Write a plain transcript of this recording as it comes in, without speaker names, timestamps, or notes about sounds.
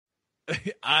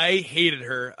I hated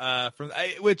her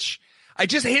which I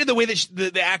just hated the way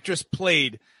that the actress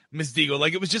played Miss Deagle.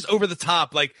 Like, it was just over the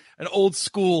top, like an old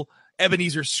school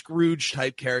Ebenezer Scrooge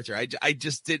type character. I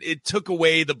just did. It took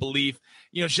away the belief.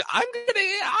 You know, I'm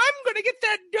gonna get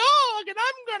that dog and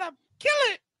I'm gonna kill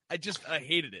it. I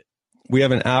hated it. We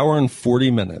have an hour and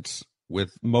 40 minutes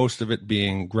with most of it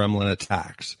being gremlin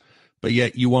attacks, but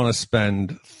yet you want to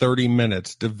spend 30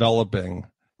 minutes developing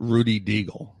Rudy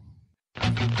Deagle.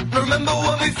 Remember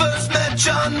when we first met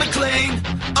John McClane?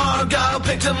 Argyle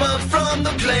picked him up from the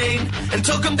plane and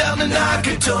took him down the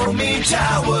Nakatomi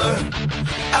Tower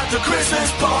at the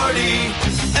Christmas party.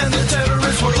 And the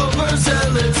terrorists were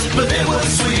overzealous, but it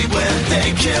was sweet when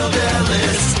they killed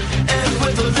Ellis. And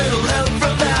with a little help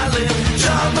from Alan,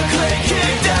 John McClane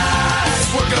kicked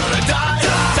ass. We're gonna die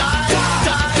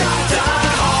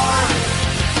hard.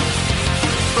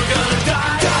 We're gonna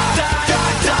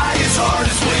die as hard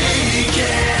as we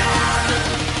can.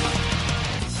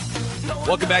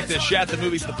 Welcome back to Shat the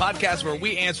Movies, the podcast where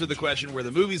we answer the question, were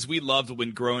the movies we loved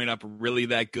when growing up really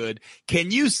that good?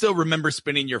 Can you still remember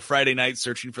spending your Friday night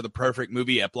searching for the perfect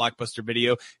movie at Blockbuster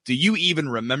Video? Do you even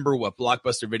remember what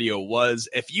Blockbuster Video was?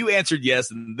 If you answered yes,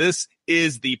 then this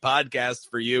is the podcast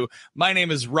for you. My name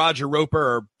is Roger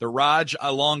Roper, or the Raj,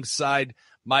 alongside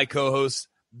my co-host,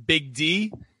 Big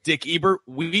D, Dick Ebert.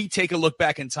 We take a look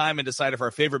back in time and decide if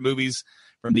our favorite movies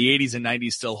from the 80s and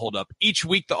 90s still hold up. Each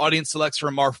week, the audience selects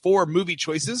from our 4 movie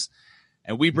choices,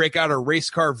 and we break out our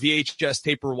race car VHS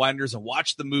tape rewinders and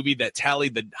watch the movie that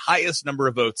tallied the highest number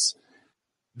of votes.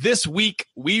 This week,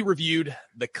 we reviewed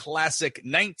the classic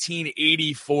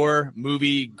 1984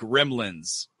 movie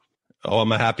Gremlins. Oh,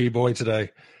 I'm a happy boy today.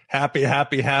 Happy,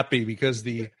 because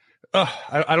I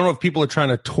don't know if people are trying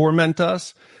to torment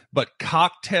us, but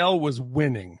Cocktail was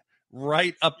winning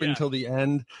right up until the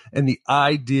end, and the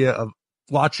idea of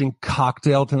watching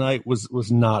Cocktail tonight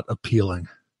was not appealing.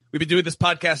 We've been doing this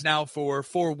podcast now for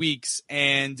 4 weeks,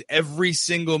 and every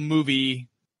single movie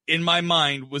in my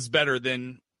mind was better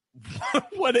than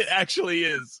what it actually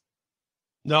is.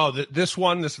 No, this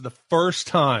is the first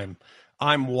time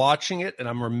I'm watching it and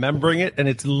I'm remembering it, and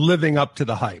it's living up to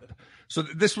the hype. So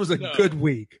this was a good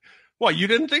week. What, you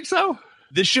didn't think so?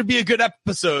 This should be a good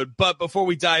episode, but before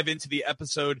we dive into the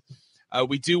episode,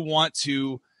 we do want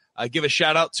to give a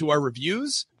shout out to our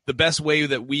reviews. The best way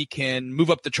that we can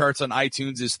move up the charts on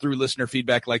iTunes is through listener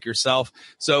feedback like yourself.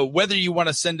 So whether you want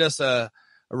to send us a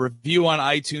review on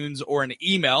iTunes or an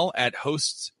email at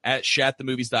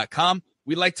hosts@shatthemovies.com,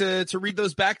 we'd like to read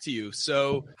those back to you.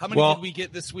 So how many did we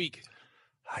get this week?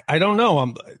 I don't know.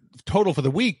 I'm total for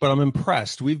the week, but I'm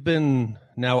impressed. We've been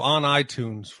now on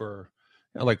iTunes for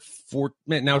like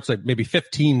now it's like maybe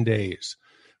 15 days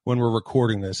when we're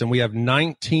recording this, and we have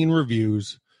 19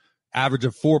 reviews, average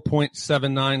of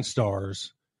 4.79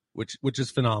 stars, which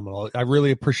is phenomenal. I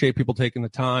really appreciate people taking the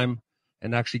time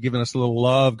and actually giving us a little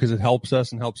love, because it helps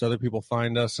us and helps other people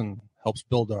find us and helps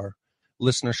build our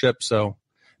listenership. So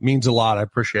it means a lot. I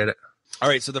appreciate it. All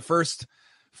right. So the first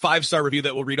 5-star review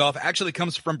that we'll read off actually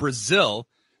comes from Brazil.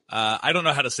 I don't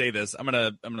know how to say this.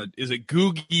 Is it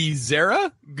Googie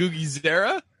Zera? Googie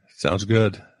Zera? Sounds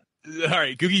good. All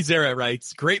right. Googie Zera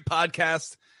writes, great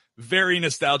podcast. Very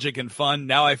nostalgic and fun.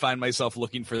 Now I find myself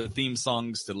looking for the theme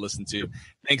songs to listen to.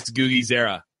 Thanks, Googie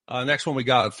Zera. Next one, we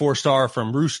got a 4-star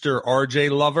from Rooster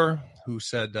RJ Lover, who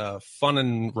said, fun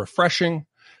and refreshing.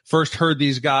 First heard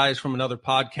these guys from another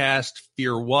podcast,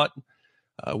 Fear What,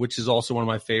 which is also one of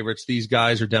my favorites. These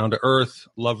guys are down to earth.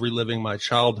 Love reliving my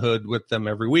childhood with them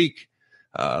every week.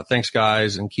 Thanks,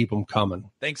 guys, and keep them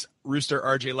coming. Thanks, Rooster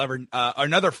RJ Lover.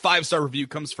 Another 5-star review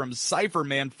comes from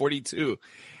Cypherman42.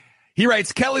 He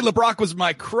writes, Kelly LeBrock was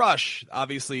my crush.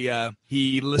 Obviously,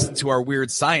 he listened to our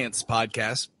Weird Science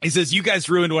podcast. He says, you guys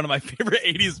ruined one of my favorite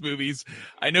 80s movies.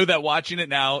 I know that watching it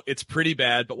now, it's pretty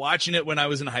bad, but watching it when I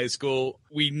was in high school,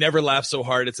 we never laughed so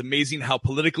hard. It's amazing how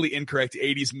politically incorrect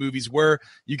 80s movies were.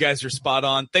 You guys are spot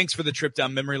on. Thanks for the trip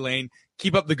down memory lane.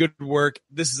 Keep up the good work.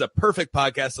 This is a perfect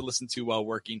podcast to listen to while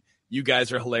working. You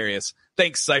guys are hilarious.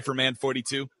 Thanks,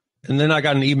 Cypherman42. And then I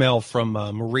got an email from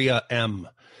Maria M.,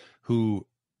 who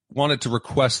wanted to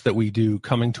request that we do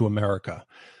Coming to America.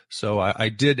 So I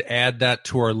did add that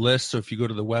to our list. So if you go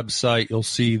to the website, you'll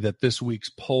see that this week's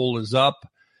poll is up,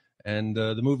 and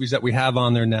the movies that we have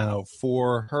on there now.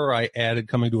 For her, I added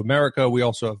Coming to America. We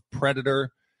also have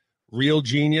Predator, Real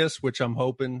Genius, which I'm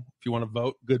hoping, if you want to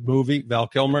vote, good movie, Val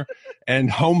Kilmer,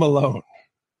 and Home Alone,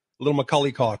 little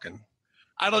Macaulay Culkin.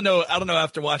 I don't know.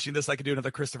 After watching this, I could do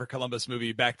another Christopher Columbus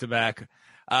movie back to back.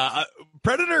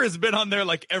 Predator has been on there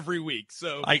like every week,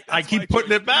 so I keep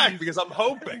putting it back because I'm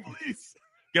hoping. Please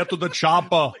get to the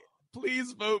chopper.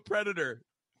 Please vote Predator.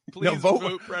 Please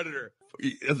vote Predator.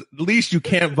 At least you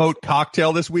can't vote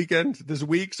Cocktail this week,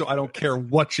 so I don't care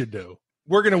what you do.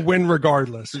 We're going to win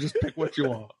regardless, so just pick what you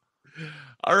want.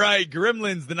 All right,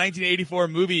 Gremlins, the 1984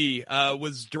 movie,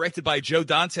 was directed by Joe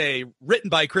Dante, written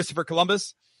by Christopher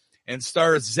Columbus, and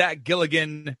stars Zach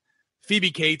Gilligan,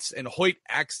 Phoebe Cates, and Hoyt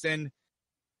Axton.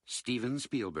 Steven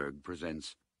Spielberg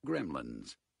presents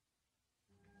Gremlins.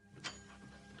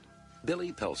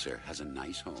 Billy Peltzer has a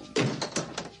nice home.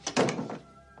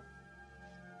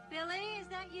 Billy, is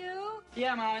that you?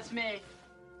 Yeah, Mom, it's me.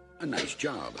 A nice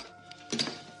job.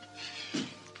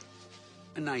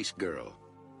 A nice girl.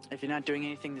 If you're not doing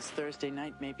anything this Thursday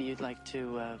night, maybe you'd like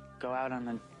to go out on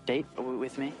a date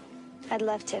with me? I'd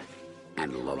love to.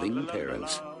 And loving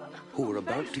parents who are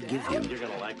about to give him You're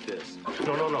going to like this.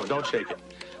 No, don't shake it.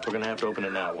 We're going to have to open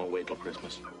it now. It won't wait till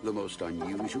Christmas. the most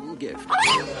unusual gift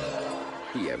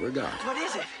he ever got. What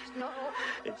is it? No.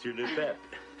 It's your new pet.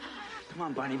 Come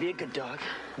on, Barney, be a good dog.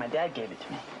 My dad gave it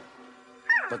to me.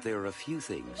 But there are a few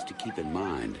things to keep in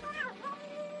mind.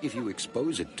 If you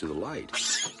expose it to the light,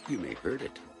 you may hurt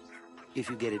it. If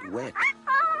you get it wet,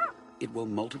 it will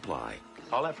multiply.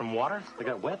 All that from water? They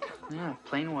got wet? Yeah,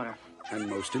 plain water. And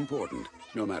most important,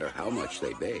 no matter how much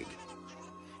they beg,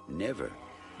 never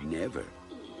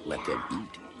let them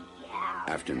eat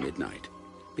after midnight.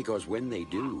 Because when they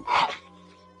do,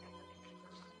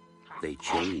 they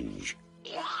change.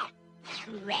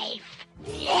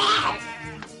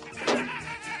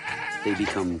 They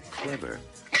become clever,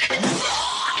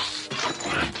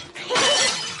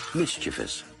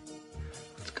 mischievous,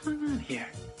 What's going on here?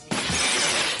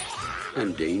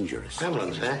 and dangerous.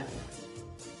 Gremlins, huh?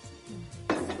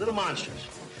 Little monsters.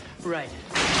 Right.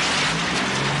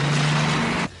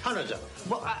 Hundreds of them.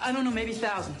 Well, I don't know, maybe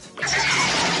thousands.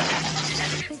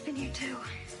 They've been here too.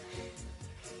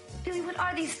 Billy, what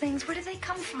are these things? Where did they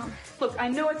come from? Look, I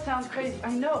know it sounds crazy,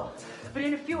 I know. But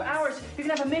in a few hours, you're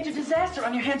gonna have a major disaster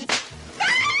on your hands.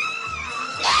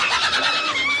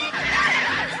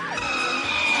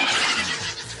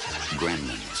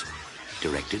 Gremlins,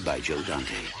 directed by Joe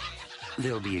Dante.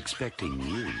 They'll be expecting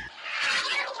you.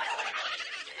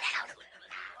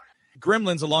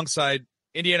 Gremlins alongside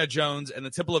Indiana Jones and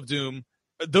the Temple of Doom.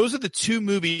 Those are the two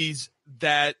movies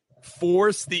that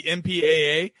forced the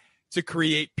MPAA to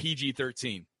create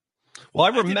PG-13. Well, I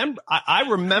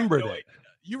remembered it.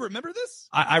 You remember this?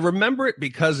 I remember it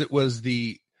because it was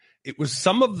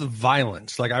some of the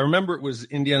violence. Like I remember it was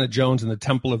Indiana Jones and the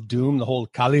Temple of Doom, the whole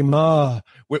Kalima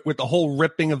with the whole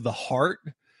ripping of the heart,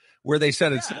 where they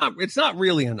said it's not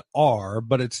really an R,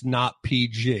 but it's not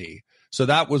PG. So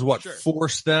that was what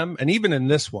forced them. And even in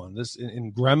this one,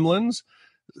 in Gremlins,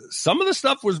 some of the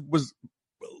stuff was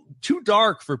too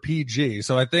dark for PG.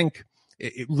 So I think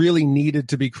it really needed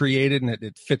to be created, and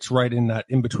it fits right in that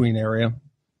in-between area.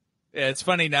 Yeah, it's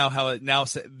funny now how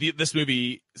this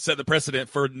movie set the precedent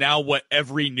for now what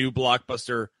every new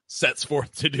blockbuster sets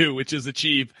forth to do, which is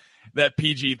achieve that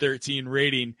PG-13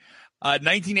 rating.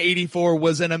 1984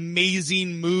 was an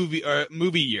amazing movie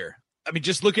year. I mean,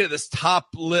 just looking at this top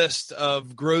list of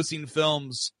grossing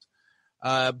films,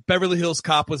 Beverly Hills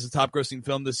Cop was the top grossing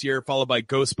film this year, followed by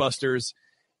Ghostbusters,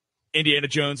 Indiana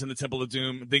Jones and the Temple of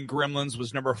Doom. Then Gremlins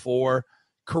was number 4,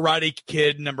 Karate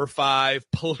Kid number 5,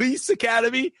 Police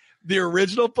Academy, the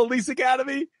original Police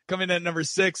Academy, coming in at number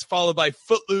 6, followed by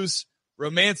Footloose,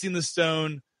 Romancing the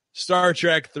Stone, Star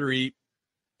Trek 3,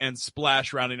 and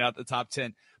Splash rounding out the top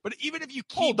 10. But even if you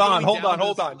keep hold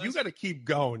on, you got to keep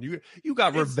going. You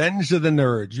got Revenge of the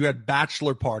Nerds. You had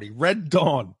Bachelor Party, Red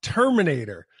Dawn,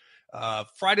 Terminator,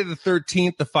 Friday the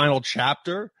 13th, the final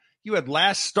chapter. You had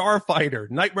Last Starfighter,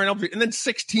 Nightmare on Elm Street, and then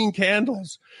 16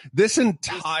 Candles. This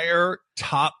entire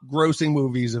top grossing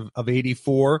movies of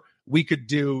 84, we could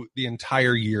do the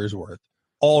entire year's worth.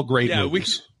 All great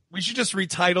movies. We should just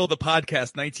retitle the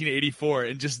podcast 1984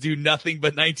 and just do nothing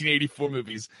but 1984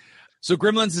 movies. So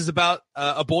Gremlins is about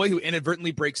a boy who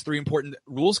inadvertently breaks 3 important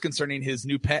rules concerning his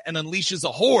new pet and unleashes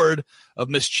a horde of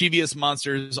mischievous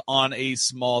monsters on a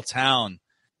small town.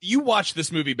 You watched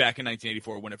this movie back in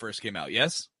 1984 when it first came out,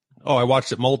 yes? Oh, I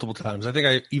watched it multiple times. I think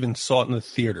I even saw it in the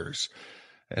theaters.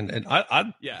 And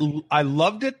I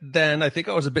loved it then. I think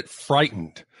I was a bit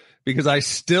frightened because I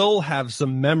still have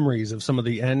some memories of some of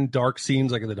the end dark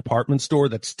scenes like in the department store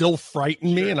that still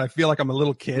frighten me, and I feel like I'm a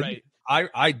little kid. Right.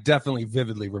 I definitely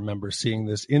vividly remember seeing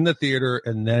this in the theater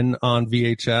and then on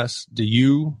VHS. Do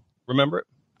you remember it?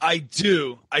 I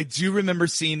do. I do remember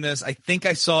seeing this. I think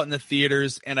I saw it in the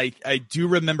theaters, and I do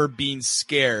remember being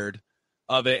scared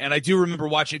of it. And I do remember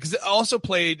watching it because it also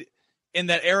played in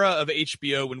that era of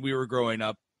HBO when we were growing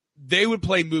up. They would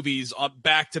play movies on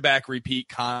back-to-back repeat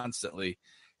constantly.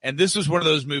 And this was one of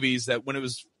those movies that when it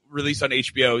was released on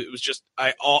HBO, it was just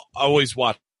I always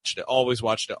watched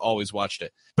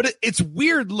it. But it's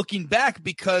weird looking back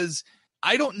because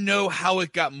I don't know how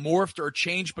it got morphed or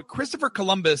changed, but Christopher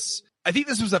Columbus, I think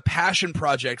this was a passion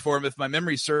project for him, if my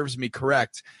memory serves me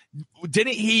correct. Wasn't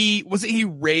he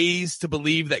raised to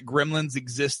believe that gremlins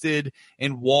existed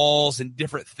in walls and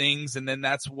different things, and then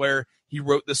that's where he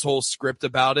wrote this whole script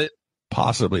about it?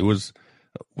 Possibly. Was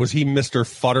he Mr.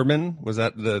 Futterman? Was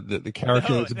that the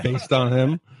character that's based on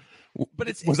him? But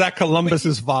was that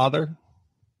Columbus's father?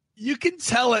 You can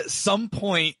tell at some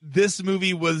point this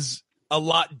movie was a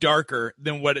lot darker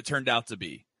than what it turned out to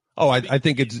be. Oh, I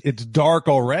think it's dark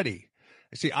already.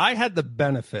 See, I had the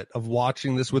benefit of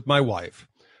watching this with my wife,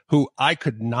 who I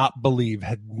could not believe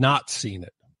had not seen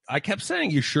it. I kept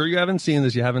saying, "You sure you haven't seen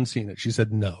this? You haven't seen it?" She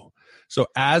said, "No." So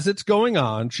as it's going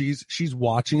on, she's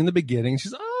watching in the beginning.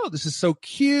 She's, "Oh, this is so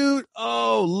cute.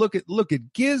 Oh, look at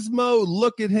Gizmo.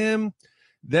 Look at him."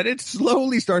 Then it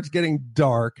slowly starts getting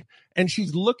dark, and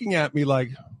she's looking at me like,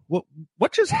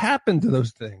 "What just happened to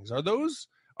those things? Are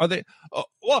they?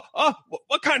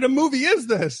 What kind of movie is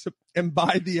this?" And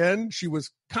by the end, she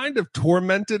was kind of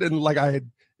tormented, and like I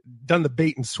had done the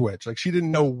bait and switch. Like she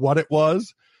didn't know what it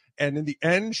was, and in the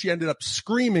end, she ended up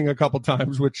screaming a couple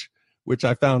times, which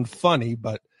I found funny.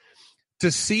 But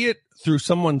to see it through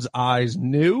someone's eyes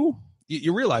new,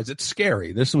 you realize it's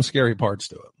scary. There's some scary parts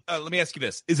to it. Let me ask you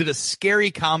this: is it a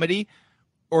scary comedy,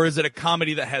 or is it a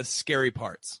comedy that has scary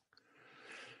parts?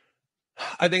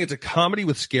 I think it's a comedy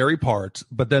with scary parts,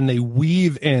 but then they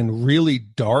weave in really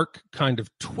dark, kind of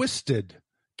twisted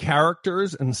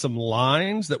characters and some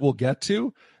lines that we'll get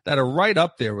to that are right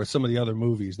up there with some of the other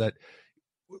movies. That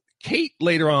Kate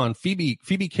later on, Phoebe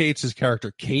Cates'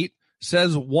 character, Kate,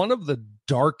 says one of the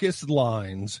darkest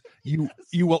lines you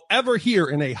will ever hear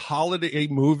in a holiday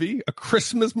movie, a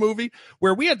Christmas movie,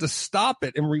 where we had to stop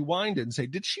it and rewind it and say,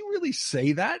 did she really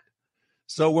say that?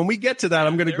 So when we get to that,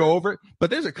 I'm going to go over it. But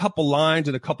there's a couple lines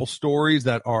and a couple stories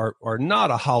that are not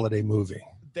a holiday movie.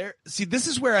 See, this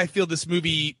is where I feel this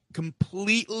movie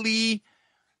completely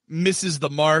misses the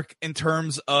mark in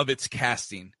terms of its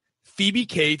casting. Phoebe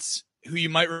Cates, who you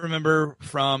might remember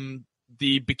from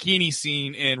the bikini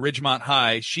scene in Ridgemont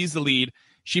High, she's the lead.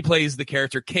 She plays the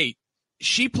character Kate.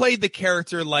 She played the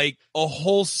character like a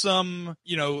wholesome,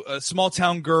 a small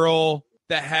town girl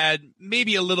that had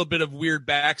maybe a little bit of weird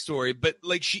backstory, but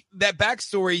like that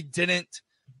backstory didn't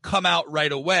come out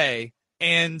right away.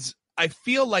 And I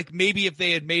feel like maybe if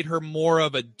they had made her more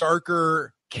of a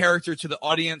darker character to the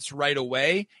audience right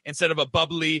away, instead of a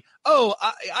bubbly,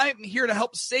 I'm here to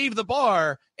help save the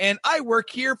bar and I work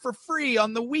here for free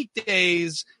on the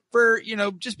weekdays for,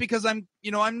 just because I'm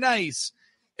nice.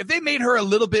 If they made her a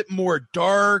little bit more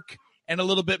dark and a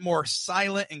little bit more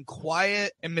silent and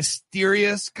quiet and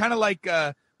mysterious, kind of like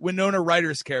Winona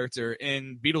Ryder's character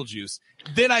in Beetlejuice,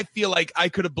 then I feel like I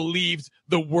could have believed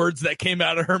the words that came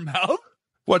out of her mouth.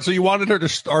 What, so you wanted her to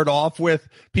start off with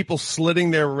people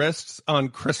slitting their wrists on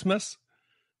Christmas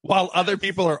while other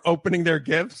people are opening their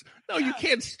gifts? No, you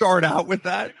can't start out with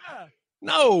that.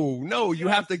 No, you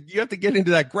have to get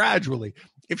into that gradually.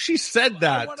 If she said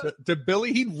that to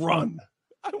Billy, he'd run.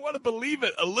 I want to believe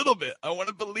it a little bit.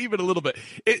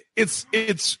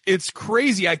 It's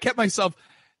crazy. I kept myself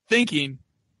thinking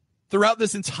throughout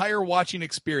this entire watching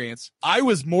experience, I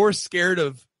was more scared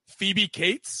of Phoebe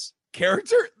Cates'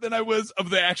 character than I was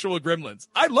of the actual Gremlins.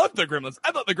 I loved the Gremlins.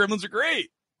 I thought the Gremlins were great.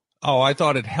 Oh, I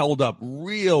thought it held up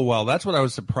real well. That's what I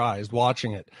was surprised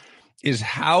watching it, is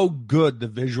how good the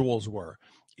visuals were.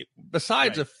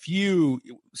 Besides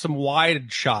some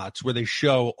wide shots where they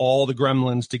show all the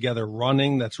Gremlins together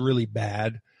running, that's really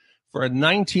bad. For a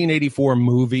 1984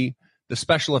 movie, the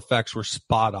special effects were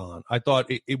spot on. I thought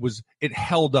it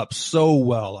held up so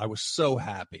well. I was so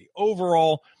happy.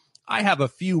 Overall, I have a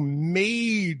few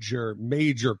major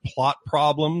plot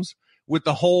problems with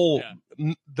the whole,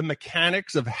 the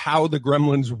mechanics of how the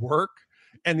Gremlins work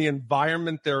and the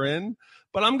environment they're in.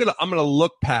 But I'm going to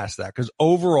look past that, because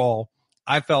overall,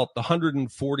 I felt the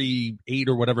 148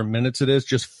 or whatever minutes it is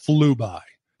just flew by.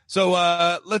 So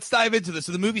let's dive into this.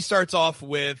 So the movie starts off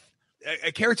with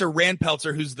a character, Rand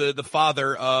Peltzer, who's the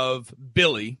father of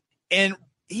Billy. And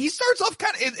he starts off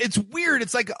kind of, it's weird.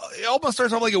 It's like, it almost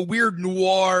starts off like a weird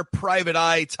noir private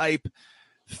eye type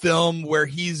film where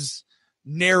he's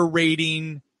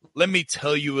narrating, let me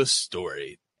tell you a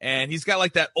story. And he's got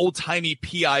like that old timey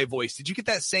PI voice. Did you get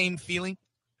that same feeling?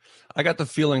 I got the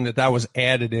feeling that was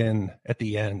added in at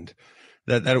the end,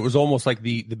 that it was almost like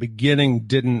the beginning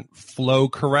didn't flow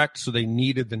correct. So they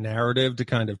needed the narrative to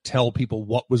kind of tell people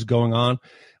what was going on.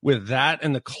 With that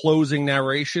and the closing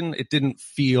narration, it didn't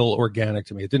feel organic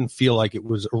to me. It didn't feel like it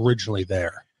was originally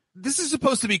there. this is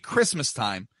supposed to be Christmas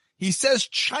time. He says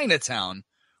Chinatown.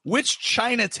 Which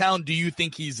Chinatown do you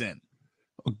think he's in?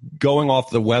 Going off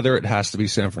the weather, it has to be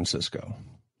San Francisco.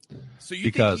 So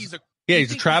you think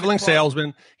he's a traveling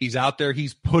salesman. He's out there.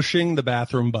 He's pushing the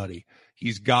bathroom buddy.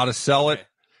 He's got to sell it.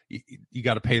 You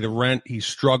got to pay the rent. He's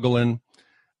struggling.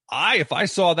 If I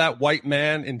saw that white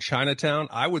man in Chinatown,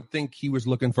 I would think he was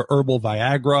looking for herbal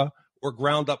Viagra or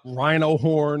ground up rhino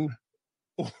horn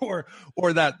or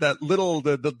that little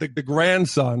the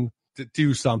grandson to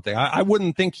do something. I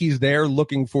wouldn't think he's there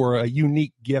looking for a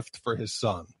unique gift for his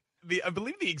son. I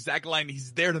believe the exact line,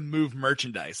 he's there to move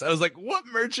merchandise. I was like, what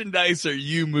merchandise are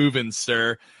you moving,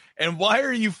 sir? And why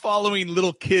are you following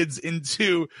little kids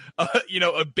into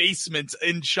a basement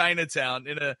in Chinatown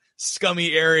in a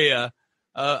scummy area?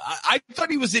 I thought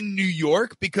he was in New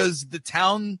York because the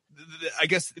town, I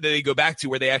guess, that they go back to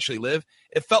where they actually live,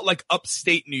 it felt like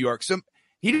upstate New York. So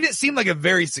he didn't seem like a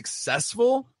very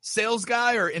successful sales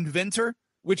guy or inventor,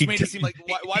 which made it seem like,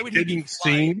 why would he be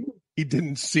flying? He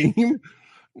didn't seem.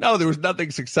 No, there was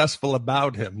nothing successful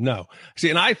about him. No. See,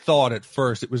 and I thought at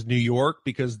first it was New York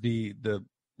because the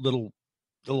little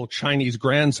Chinese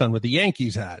grandson with the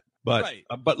Yankees hat. But right.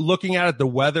 But looking at it, the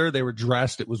weather, they were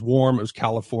dressed. It was warm. It was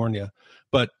California.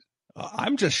 But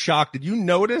I'm just shocked. Did you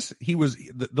notice he was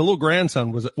the little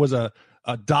grandson was a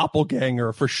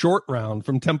doppelganger for Short Round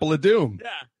from Temple of Doom? Yeah.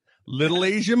 Little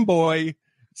Asian boy,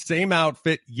 same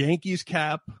outfit, Yankees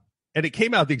cap, and it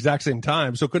came out the exact same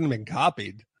time, so it couldn't have been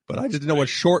copied. But I just didn't know what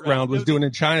Short Round was doing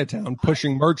in Chinatown,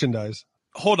 pushing merchandise.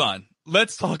 Hold on.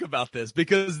 Let's talk about this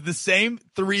because the same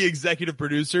 3 executive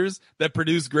producers that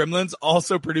produced Gremlins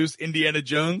also produced Indiana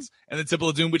Jones and the Temple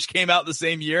of Doom, which came out the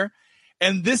same year.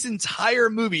 And this entire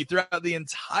movie, throughout the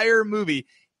entire movie,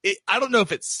 I don't know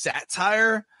if it's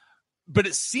satire, but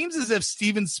it seems as if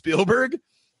Steven Spielberg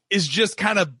is just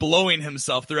kind of blowing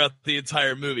himself throughout the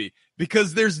entire movie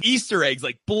because there's Easter eggs,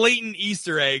 like blatant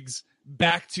Easter eggs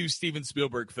back to Steven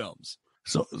Spielberg films.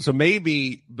 So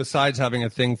maybe besides having a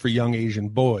thing for young Asian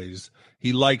boys,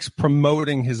 he likes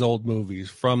promoting his old movies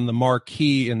from the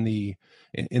marquee in the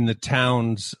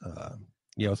town's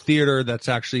theater. That's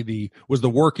actually was the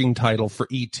working title for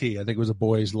E.T. I think it was A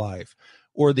Boy's Life,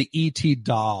 or the E.T.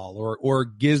 doll, or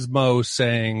Gizmo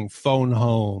saying "phone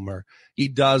home," or he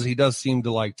does seem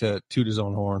to like to toot his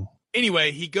own horn.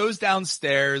 Anyway, he goes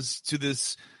downstairs to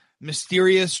this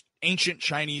mysterious ancient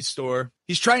Chinese store.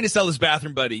 He's trying to sell his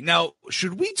bathroom buddy. Now,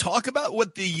 should we talk about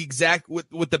what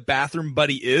the bathroom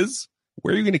buddy is?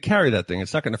 Where are you going to carry that thing?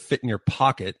 It's not going to fit in your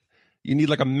pocket. You need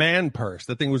like a man purse.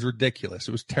 That thing was ridiculous.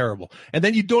 It was terrible. And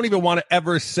then you don't even want to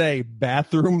ever say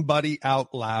bathroom buddy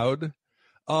out loud.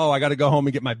 Oh, I got to go home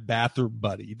and get my bathroom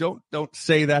buddy. You don't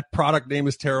say that. Product name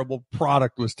is terrible.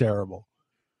 Product was terrible.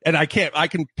 And I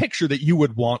can picture that you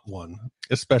would want one,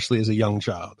 especially as a young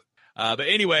child. But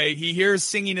anyway, he hears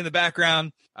singing in the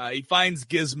background. He finds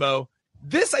Gizmo.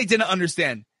 This I didn't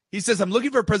understand. He says, I'm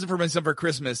looking for a present for my son for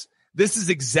Christmas. This is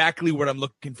exactly what I'm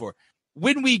looking for.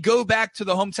 When we go back to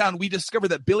the hometown, we discover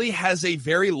that Billy has a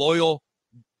very loyal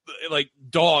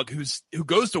dog who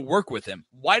goes to work with him.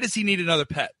 Why does he need another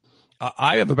pet?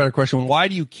 I have a better question. Why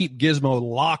do you keep Gizmo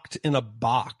locked in a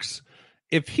box?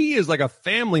 If he is like a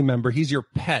family member, he's your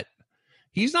pet.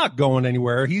 He's not going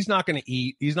anywhere. He's not going to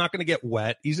eat. He's not going to get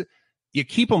wet. You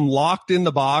keep him locked in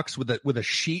the box with a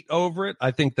sheet over it.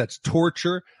 I think that's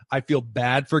torture. I feel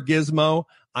bad for Gizmo.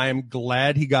 I am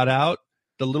glad he got out.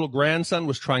 The little grandson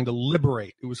was trying to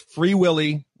liberate. It was Free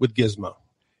Willy with Gizmo.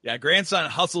 Yeah, grandson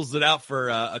hustles it out for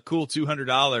a cool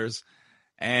 $200.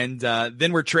 And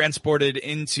then we're transported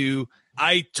into,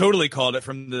 I totally called it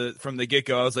from the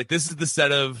get-go. I was like, this is the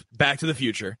set of Back to the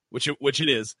Future, which it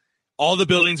is. All the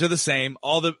buildings are the same.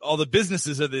 All the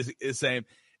businesses are the same,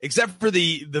 except for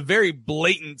the very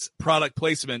blatant product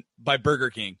placement by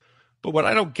Burger King. But what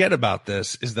I don't get about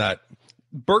this is that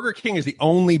Burger King is the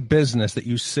only business that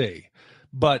you see.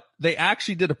 But they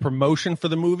actually did a promotion for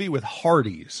the movie with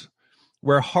Hardee's,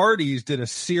 where Hardee's did a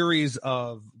series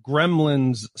of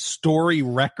Gremlins story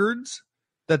records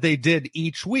that they did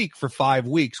each week for 5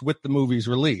 weeks with the movie's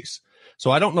release. So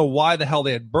I don't know why the hell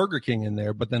they had Burger King in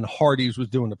there, but then Hardee's was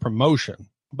doing the promotion.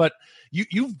 But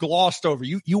you've glossed over.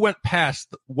 You went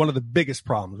past one of the biggest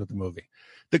problems with the movie,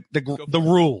 the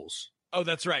rules. Oh,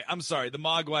 that's right. I'm sorry. The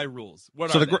Mogwai rules.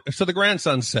 So the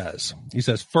grandson says,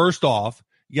 first off,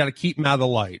 you got to keep him out of the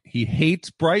light. He hates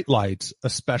bright lights,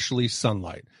 especially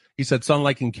sunlight. He said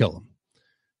sunlight can kill him.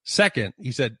 Second,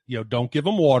 he said, don't give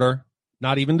him water,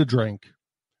 not even to drink.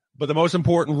 But the most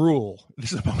important rule,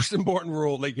 this is the most important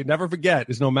rule that you never forget,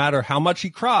 is no matter how much he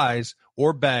cries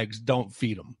or begs, don't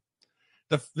feed him.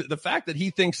 The fact that he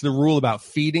thinks the rule about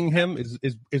feeding him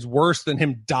is worse than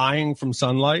him dying from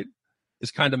sunlight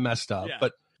is kind of messed up. Yeah.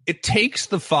 But it takes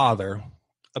the father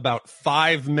about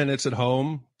 5 minutes at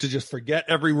home to just forget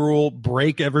every rule,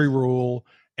 break every rule,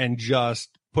 and just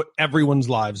put everyone's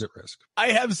lives at risk.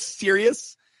 I have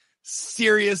serious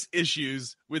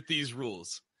issues with these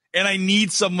rules, and I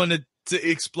need someone to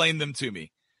explain them to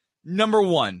me. Number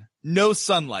one, no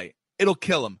sunlight. It'll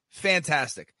kill them.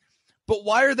 Fantastic. But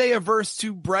why are they averse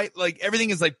to bright, like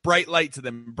everything is like bright light to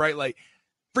them, bright light?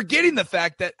 Forgetting the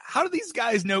fact that how do these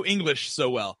guys know English so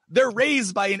well? They're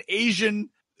raised by an Asian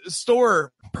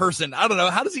store person. I don't know.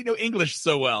 How does he know English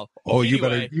so well? Oh,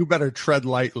 Anyway. you better tread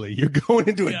lightly. You're going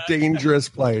into a dangerous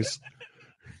place.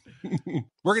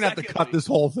 We're going to have to cut this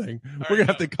whole thing. We're going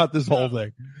to have to cut this whole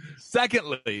thing.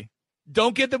 Secondly,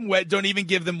 don't get them wet. Don't even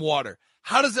give them water.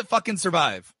 How does it fucking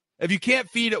survive? If you can't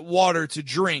feed it water to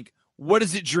drink, what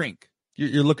does it drink?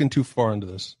 You're looking too far into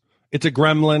this. It's a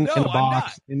gremlin No, in a I'm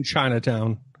box not. in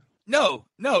Chinatown. No,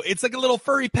 it's like a little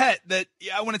furry pet that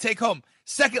I want to take home.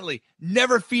 Secondly,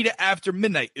 never feed it after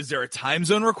midnight. Is there a time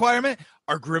zone requirement?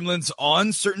 Are gremlins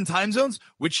on certain time zones?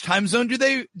 Which time zone do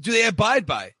they abide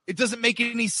by? It doesn't make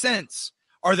any sense.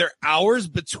 Are there hours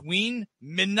between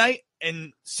midnight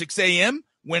and 6 a.m.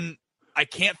 when I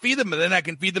can't feed them, but then I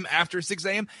can feed them after 6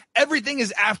 a.m.? Everything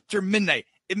is after midnight.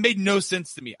 It made no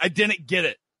sense to me. I didn't get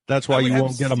it. That's why you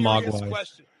won't get a mogwai.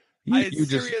 I had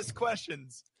serious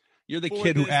questions. You're the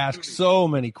kid who asks so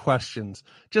many questions.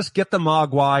 Just get the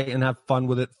mogwai and have fun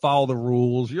with it. Follow the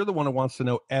rules. You're the one who wants to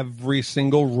know every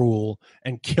single rule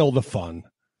and kill the fun.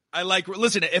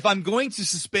 Listen, if I'm going to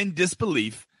suspend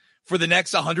disbelief for the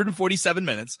next 147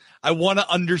 minutes, I want to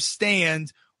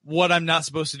understand what I'm not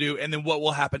supposed to do and then what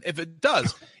will happen if it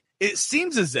does. It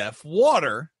seems as if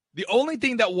the only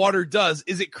thing that water does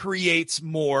is it creates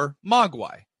more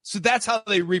mogwai. So that's how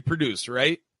they reproduce,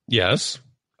 right? Yes.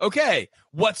 Okay.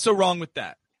 What's so wrong with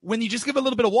that? When you just give a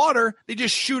little bit of water, they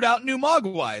just shoot out new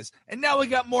mogwais. And now we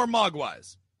got more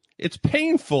mogwais. It's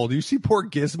painful. Do you see poor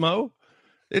Gizmo?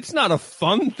 It's not a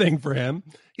fun thing for him.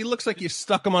 He looks like you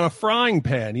stuck him on a frying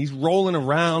pan. He's rolling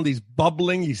around. He's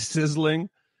bubbling. He's sizzling.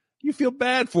 You feel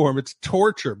bad for him. It's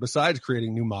torture besides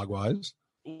creating new mogwais.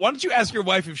 Why don't you ask your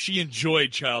wife if she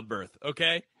enjoyed childbirth,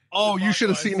 okay? Oh, you should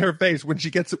have seen her face when he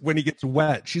gets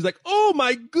wet. She's like, "Oh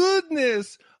my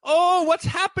goodness! Oh, what's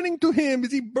happening to him?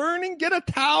 Is he burning? Get a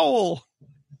towel."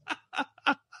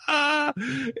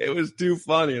 It was too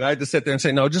funny, and I had to sit there and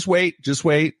say, "No, just wait.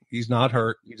 He's not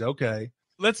hurt. He's okay."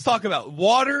 Let's talk about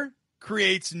water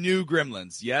creates new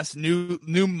gremlins. Yes, new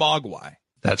mogwai.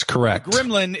 That's correct.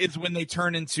 Gremlin is when they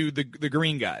turn into the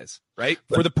green guys, right?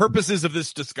 For the purposes of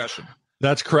this discussion.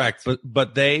 That's correct,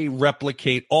 but they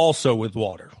replicate also with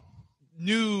water.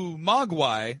 New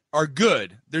mogwai are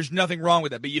good. There's nothing wrong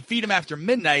with that. But you feed them after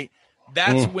midnight,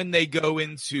 that's when they go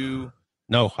into.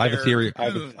 No, I have a theory.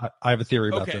 Cocoon. I have a theory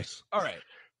about Okay. this. All right.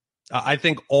 I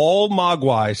think all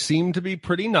mogwai seem to be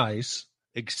pretty nice,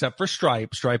 except for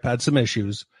Stripe. Stripe had some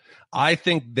issues. I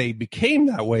think they became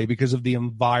that way because of the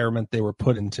environment they were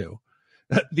put into.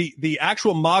 The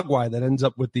actual mogwai that ends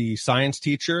up with the science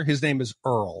teacher, his name is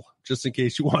Earl, just in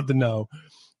case you wanted to know.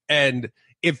 And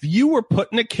if you were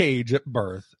put in a cage at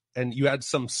birth and you had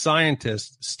some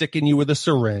scientist sticking you with a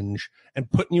syringe and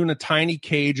putting you in a tiny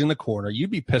cage in the corner,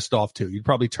 you'd be pissed off too. You'd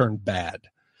probably turn bad.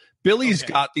 Billy's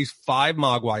got these 5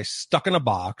 mogwai stuck in a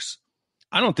box.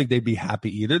 I don't think they'd be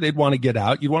happy either. They'd want to get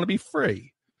out. You'd want to be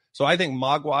free. So I think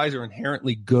mogwais are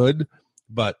inherently good,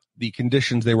 but the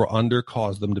conditions they were under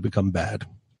caused them to become bad.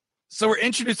 So we're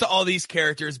introduced to all these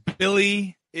characters.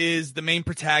 Billy is the main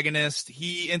protagonist.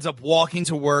 He ends up walking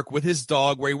to work with his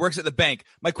dog where he works at the bank.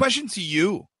 My question to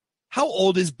you, how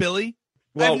old is Billy?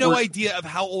 I have no idea of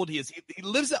how old he is. He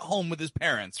lives at home with his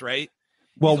parents, right?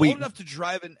 Well, he's old enough to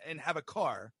drive and have a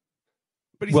car,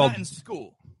 but he's not in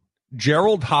school.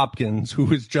 Gerald Hopkins,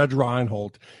 who is Judge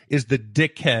Reinhold, is the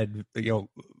dickhead,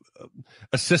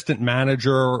 assistant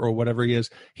manager or whatever he is.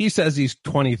 He says he's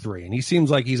 23 and he seems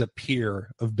like he's a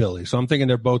peer of Billy. So I'm thinking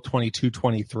they're both 22,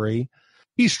 23.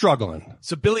 He's struggling.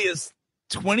 So Billy is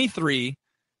 23,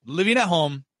 living at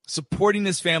home, supporting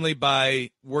his family by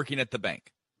working at the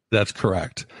bank. That's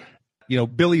correct.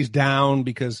 Billy's down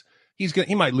because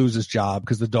he might lose his job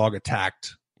because the dog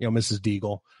attacked, Mrs.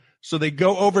 Deagle. So they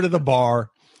go over to the bar.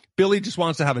 Billy just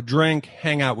wants to have a drink,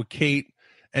 hang out with Kate,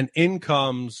 and in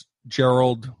comes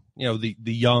Gerald, the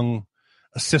young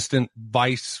assistant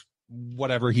vice,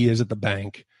 whatever he is at the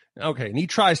bank. Okay, and he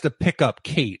tries to pick up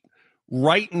Kate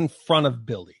right in front of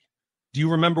Billy. Do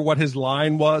you remember what his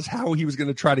line was? How he was going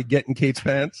to try to get in Kate's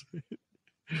pants?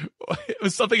 It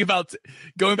was something about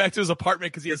going back to his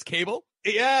apartment because he has cable.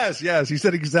 Yes. He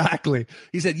said exactly.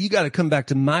 He said, you got to come back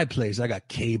to my place. I got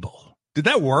cable. Did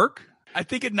that work? I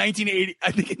think in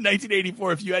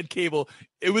 1984, if you had cable,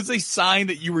 it was a sign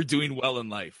that you were doing well in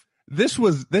life. This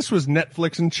was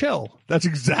Netflix and chill. That's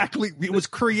exactly, it was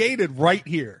created right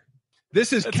here.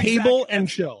 This is cable and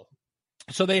chill.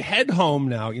 So they head home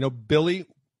now. Billy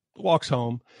walks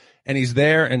home and he's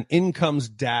there, and in comes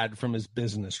dad from his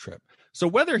business trip. So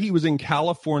whether he was in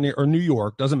California or New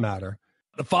York, doesn't matter.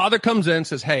 The father comes in and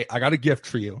says, hey, I got a gift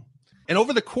for you. And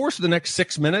over the course of the next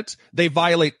 6 minutes, they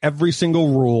violate every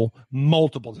single rule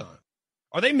multiple times.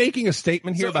 Are they making a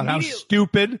statement here about how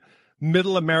stupid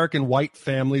middle American white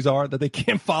families are, that they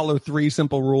can't follow 3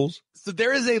 simple rules? So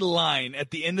there is a line at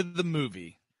the end of the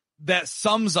movie that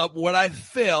sums up what I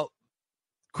felt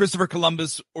Christopher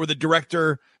Columbus or the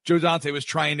director Joe Dante was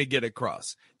trying to get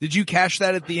across. Did you catch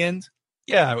that at the end?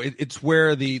 Yeah, it's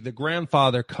where the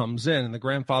grandfather comes in, and the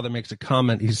grandfather makes a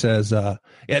comment. He says, I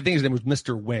think his name was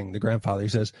Mr. Wing, the grandfather.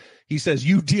 He says,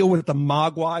 you deal with the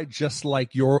Mogwai just like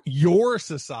your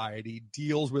society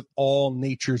deals with all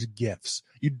nature's gifts.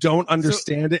 You don't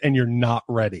understand it, and you're not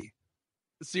ready.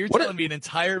 So you're telling me an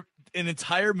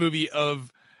entire movie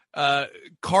of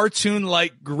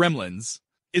cartoon-like gremlins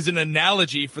is an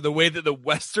analogy for the way that the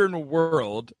Western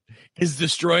world is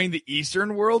destroying the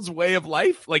Eastern world's way of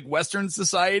life. Like Western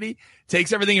society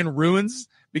takes everything and ruins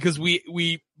because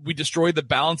we destroy the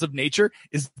balance of nature.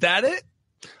 Is that it?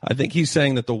 I think he's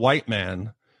saying that the white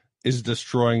man is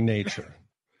destroying nature.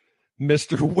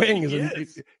 Mr. Wing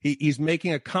he's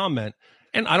making a comment,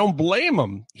 and I don't blame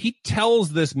him. He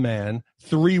tells this man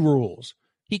 3 rules.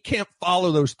 He can't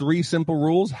follow those 3 simple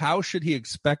rules. How should he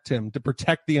expect him to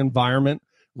protect the environment,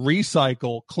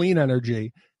 recycle, clean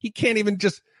energy? He can't even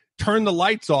just turn the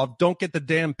lights off, don't get the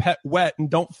damn pet wet, and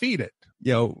don't feed it.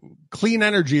 Clean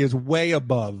energy is way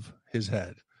above his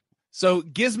head. So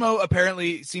Gizmo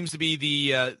apparently seems to be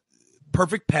the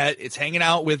perfect pet. It's hanging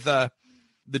out with the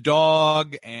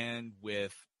dog and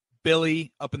with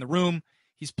Billy up in the room.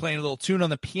 He's playing a little tune on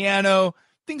the piano.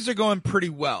 Things are going pretty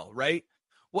well, right?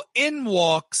 Well, in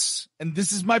walks, and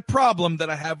this is my problem that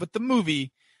I have with the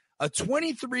movie, a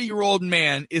 23-year-old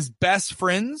man is best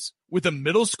friends with a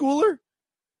middle schooler?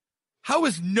 How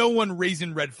is no one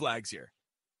raising red flags here?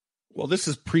 Well, this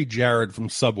is pre-Jared from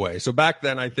Subway. So back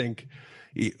then, I think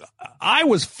I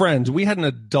was friends. We had an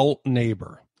adult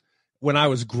neighbor when I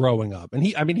was growing up. And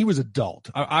he was adult.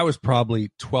 I was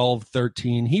probably 12,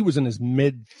 13. He was in his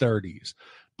mid-30s.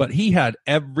 But he had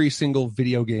every single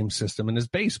video game system in his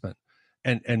basement.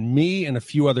 And me and a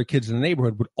few other kids in the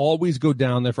neighborhood would always go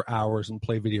down there for hours and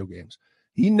play video games.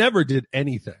 He never did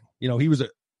anything.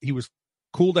 He was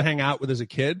cool to hang out with as a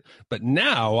kid. But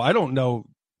now I don't know,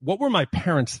 what were my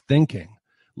parents thinking?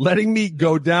 Letting me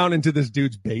go down into this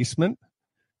dude's basement?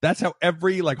 That's how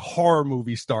every horror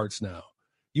movie starts now.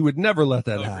 You would never let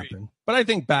that happen. But I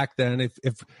think back then,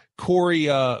 if Corey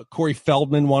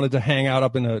Feldman wanted to hang out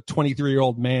up in a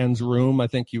 23-year-old man's room, I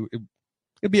think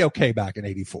it'd be okay back in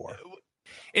 84.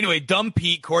 Anyway, dumb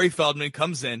Pete, Corey Feldman,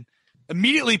 comes in,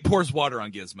 immediately pours water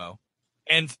on Gizmo,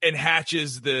 and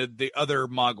hatches the other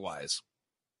Mogwais.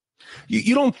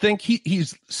 You don't think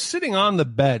he's sitting on the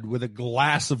bed with a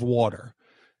glass of water?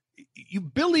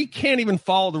 Billy can't even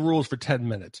follow the rules for 10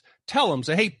 minutes. Tell him,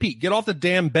 say, hey, Pete, get off the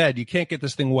damn bed. You can't get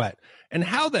this thing wet. And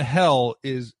how the hell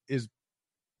is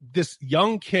this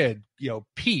young kid,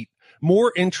 Pete,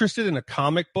 more interested in a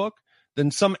comic book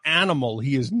than some animal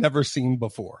he has never seen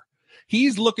before?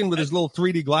 He's looking with his little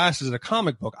 3D glasses at a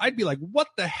comic book. I'd be like, what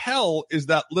the hell is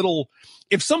that little...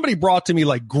 If somebody brought to me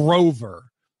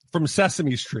Grover from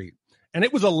Sesame Street and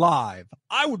it was alive,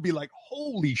 I would be like,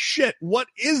 holy shit, what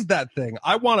is that thing?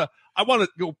 I want to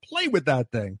go play with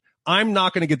that thing. I'm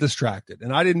not going to get distracted.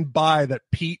 And I didn't buy that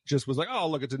Pete just was like, oh,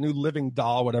 look, it's a new living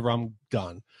doll, whatever, I'm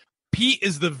done. Pete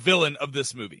is the villain of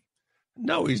this movie.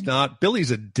 No, he's not.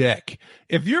 Billy's a dick.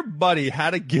 If your buddy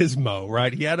had a Gizmo,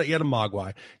 right? He had a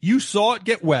Mogwai. You saw it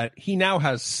get wet. He now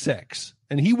has 6,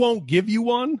 and he won't give you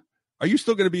one. Are you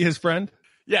still going to be his friend?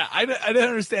 Yeah, I didn't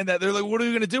understand that. They're like, what are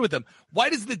we going to do with them? Why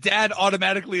does the dad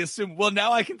automatically assume, well,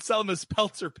 now I can sell them as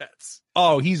Peltzer pets?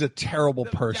 Oh, he's a terrible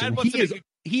person.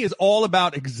 He is all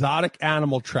about exotic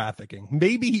animal trafficking.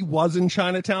 Maybe he was in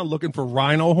Chinatown looking for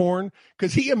rhino horn,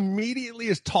 because he immediately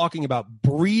is talking about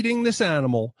breeding this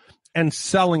animal and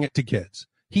selling it to kids.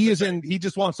 He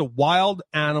just wants a wild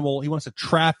animal. He wants to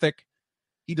traffic.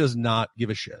 He does not give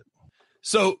a shit.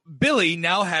 So Billy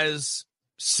now has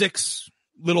 6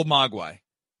 little Mogwai.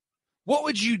 What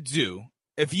would you do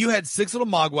if you had 6 little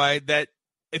Mogwai that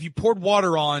if you poured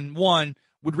water on, one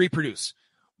would reproduce?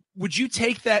 would you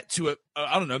take that to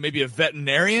I don't know, maybe a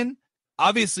veterinarian?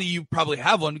 Obviously, you probably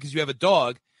have one because you have a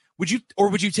dog. Would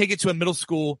you take it to a middle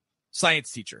school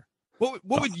science teacher? What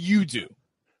would you do?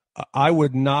 I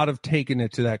would not have taken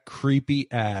it to that creepy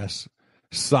ass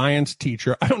science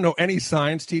teacher. I don't know any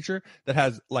science teacher that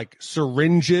has like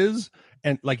syringes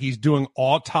and like he's doing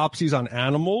autopsies on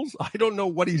animals. I don't know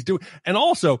what he's doing. And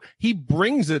also, he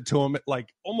brings it to him at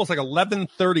like almost like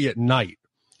 11:30 at night.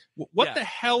 What the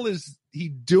hell is he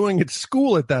doing at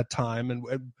school at that time?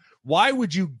 And why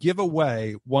would you give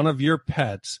away one of your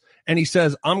pets? And he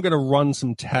says, I'm going to run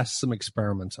some tests, some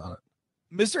experiments on it.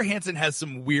 Mr. Hansen has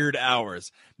some weird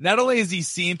hours. Not only is he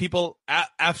seeing people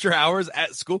after hours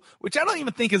at school, which I don't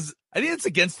even think I think it's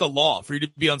against the law for you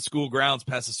to be on school grounds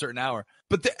past a certain hour.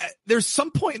 But there's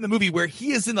some point in the movie where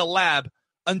he is in the lab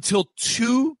until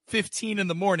 2:15 in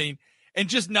the morning and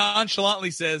just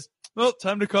nonchalantly says, well,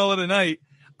 time to call it a night.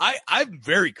 I'm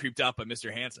very creeped out by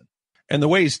Mr. Hansen. And the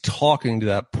way he's talking to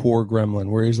that poor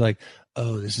gremlin, where he's like,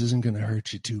 oh, this isn't going to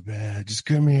hurt you too bad. Just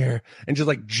come here. And just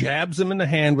like jabs him in the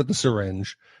hand with the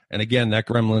syringe. And again, that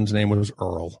gremlin's name was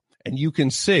Earl. And you can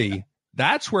see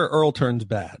that's where Earl turns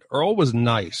bad. Earl was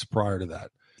nice prior to that.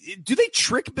 Do they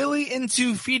trick Billy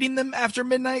into feeding them after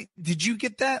midnight? Did you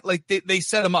get that? Like they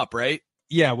set him up, right?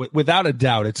 Yeah, without a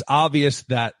doubt. It's obvious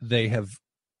that they have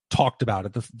talked about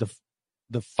it.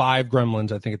 The 5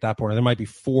 gremlins, I think at that point, there might be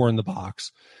 4 in the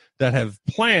box, that have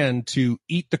planned to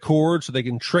eat the cord so they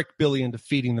can trick Billy into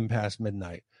feeding them past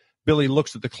midnight. Billy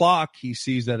looks at the clock. He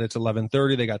sees that it's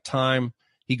 11:30. They got time.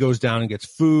 He goes down and gets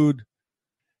food.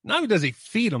 Not only does he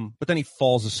feed them, but then he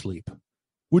falls asleep.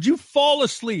 Would you fall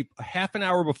asleep a half an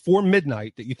hour before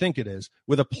midnight that you think it is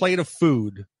with a plate of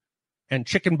food and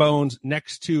chicken bones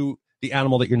next to the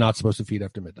animal that you're not supposed to feed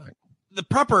after midnight? The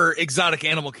proper exotic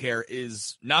animal care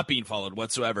is not being followed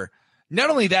whatsoever. Not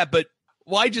only that, but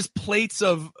why just plates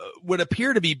of what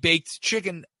appear to be baked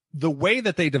chicken? The way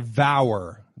that they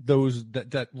devour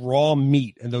that raw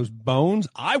meat and those bones,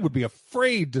 I would be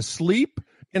afraid to sleep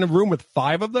in a room with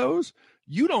 5 of those.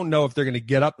 You don't know if they're going to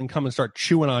get up and come and start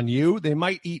chewing on you. They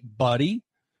might eat Buddy.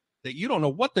 That you don't know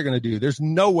what they're going to do. There's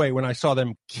no way when I saw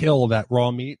them kill that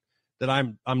raw meat that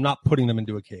I'm not putting them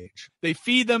into a cage. They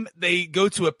feed them. They go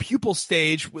to a pupal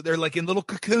stage where they're like in little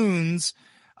cocoons.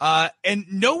 And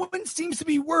no one seems to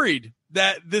be worried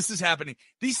that this is happening.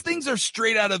 These things are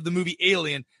straight out of the movie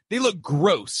Alien. They look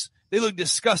gross. They look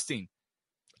disgusting.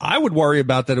 I would worry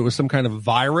about that it was some kind of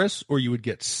virus or you would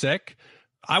get sick.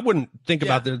 I wouldn't think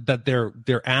about that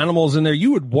they're animals in there.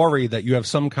 You would worry that you have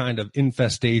some kind of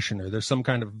infestation or there's some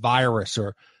kind of virus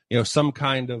or some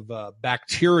kind of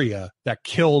bacteria that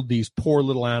killed these poor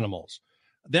little animals.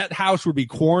 That house would be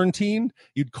quarantined.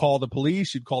 You'd call the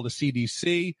police. You'd call the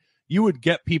CDC. You would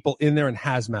get people in there in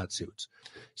hazmat suits.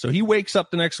 So he wakes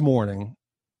up the next morning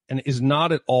and is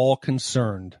not at all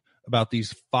concerned about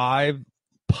these 5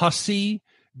 pussy,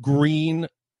 green,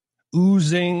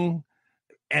 oozing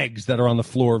eggs that are on the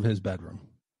floor of his bedroom.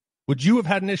 Would you have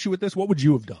had an issue with this? What would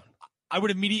you have done? I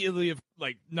would immediately have,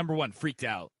 number 1, freaked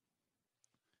out.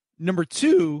 Number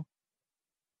 2,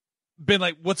 been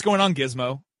like, what's going on,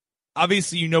 Gizmo?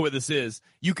 Obviously, you know what this is.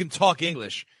 You can talk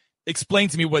English. Explain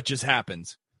to me what just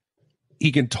happened.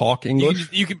 He can talk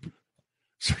English? You can.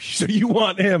 So you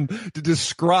want him to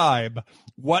describe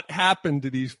what happened to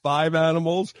these 5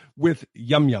 animals with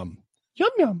yum yum. Yum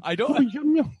yum. I don't. Oh,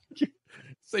 yum yum.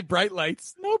 Say bright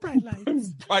lights. No bright lights.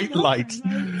 Bright lights.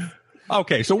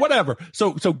 Okay, so whatever.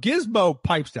 So Gizmo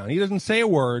pipes down. He doesn't say a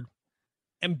word.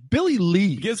 And Billy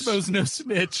leaves. Gizmo's no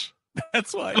snitch.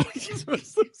 That's why.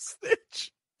 Gizmo's no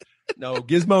snitch. No,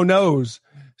 Gizmo knows.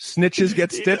 Snitches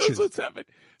get stitches. He knows what's happening.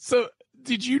 So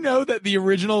did you know that the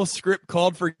original script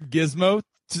called for Gizmo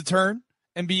to turn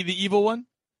and be the evil one?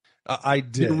 I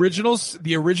did.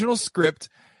 The original script,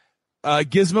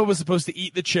 Gizmo was supposed to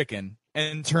eat the chicken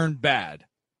and turn bad.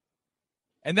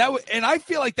 And I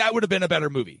feel like that would have been a better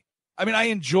movie. I mean, I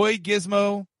enjoy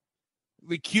Gizmo,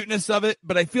 the cuteness of it,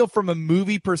 but I feel from a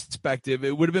movie perspective,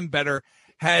 it would have been better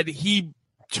had he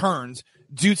turned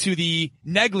due to the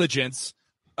negligence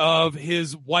of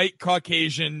his white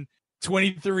Caucasian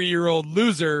 23-year-old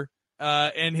loser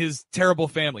and his terrible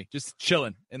family just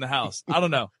chilling in the house. I don't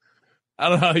know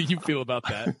how you feel about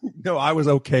that. No, I was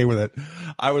okay with it.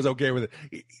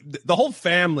 The whole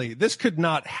family, this could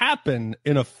not happen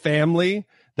in a family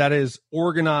that is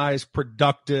organized,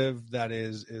 productive, that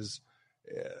is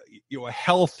a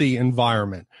healthy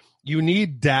environment. You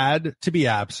need dad to be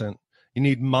absent. You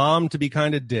need mom to be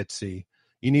kind of ditzy.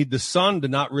 You need the son to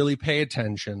not really pay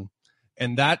attention.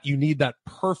 And that you need that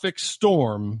perfect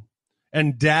storm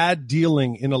and dad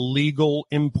dealing in illegal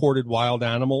imported wild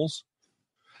animals.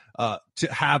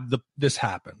 to have this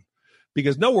happen,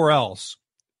 because nowhere else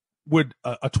would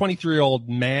a 23-year-old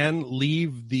man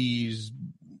leave these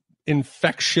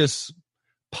infectious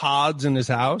pods in his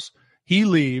house. He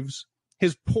leaves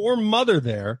his poor mother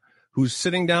there, who's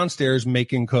sitting downstairs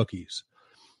making cookies.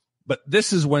 But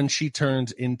this is when she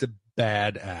turns into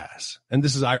badass. And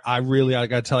this is, I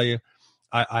gotta tell you,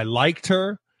 I liked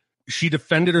her. She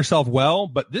defended herself well,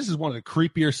 but this is one of the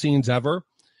creepier scenes ever.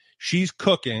 She's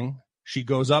cooking. She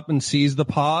goes up and sees the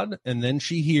pod, and then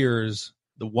she hears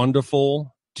the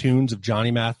wonderful tunes of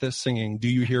Johnny Mathis singing "Do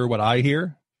You Hear What I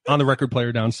Hear" on the record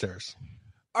player downstairs.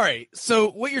 All right,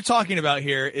 so what you're talking about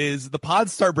here is the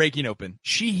pods start breaking open.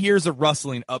 She hears a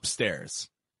rustling upstairs.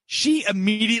 She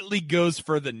immediately goes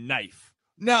for the knife.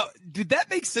 Now, did that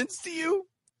make sense to you?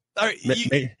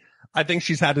 I think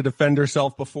she's had to defend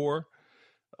herself before.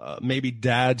 Maybe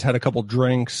dad's had a couple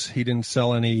drinks. He didn't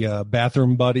sell any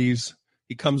bathroom buddies.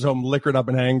 He comes home liquored up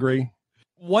and angry.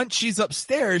 Once she's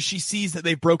upstairs, she sees that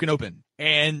they've broken open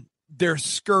and they're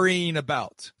scurrying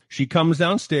about. She comes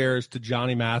downstairs to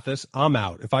Johnny Mathis. I'm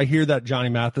out. If I hear that Johnny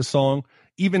Mathis song,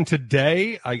 even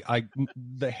today,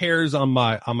 the hairs on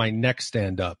my neck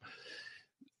stand up.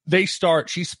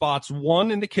 She spots one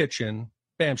in the kitchen.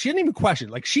 Bam. She didn't even question.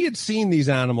 Like, she had seen these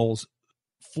animals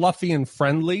fluffy and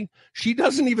friendly. She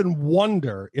doesn't even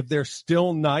wonder if they're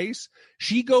still nice.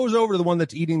 She goes over to the one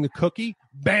that's eating the cookie.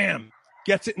 Bam.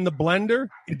 Gets it in the blender.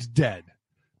 It's dead.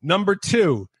 Number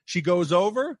 2, she goes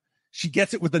over. She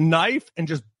gets it with a knife and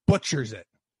just butchers it.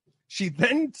 She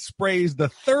then sprays the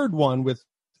third one with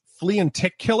flea and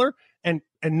tick killer and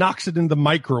knocks it in the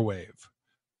microwave,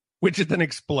 which it then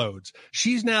explodes.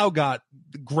 She's now got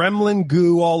gremlin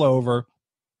goo all over.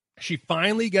 She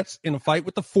finally gets in a fight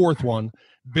with the fourth one.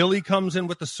 Billy comes in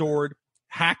with the sword,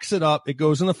 hacks it up. It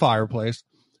goes in the fireplace.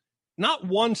 Not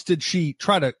once did she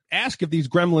try to ask if these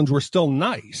gremlins were still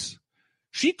nice.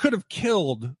 She could have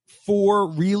killed 4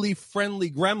 really friendly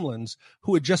gremlins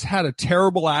who had just had a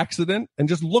terrible accident and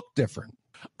just looked different.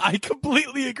 I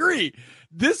completely agree.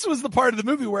 This was the part of the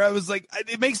movie where I was like,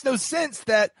 it makes no sense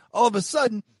that all of a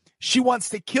sudden she wants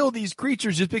to kill these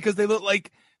creatures just because they look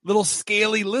like little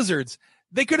scaly lizards.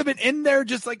 They could have been in there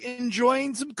just like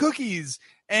enjoying some cookies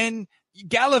and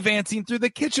gallivanting through the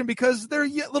kitchen because they're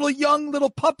young little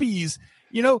puppies.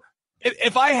 You know,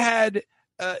 if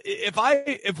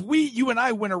you and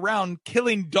I went around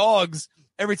killing dogs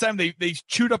every time they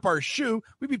chewed up our shoe,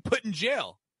 we'd be put in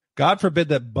jail. God forbid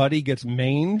that Buddy gets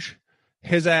mange.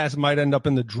 His ass might end up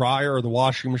in the dryer or the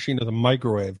washing machine or the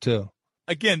microwave too.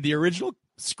 Again, the original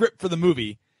script for the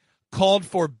movie called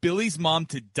for Billy's mom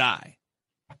to die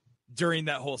during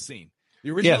that whole scene.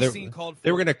 The original scene called for...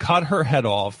 They were going to cut her head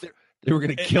off. They were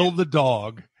going to kill the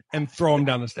dog and throw him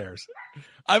down the stairs.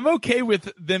 I'm okay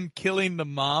with them killing the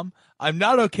mom. I'm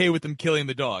not okay with them killing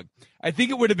the dog. I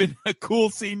think it would have been a cool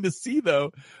scene to see,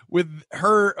 though, with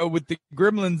her, with the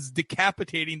gremlins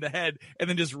decapitating the head and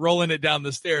then just rolling it down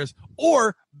the stairs.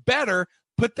 Or, better,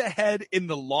 put the head in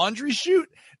the laundry chute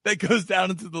that goes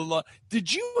down into the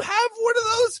Did you have one of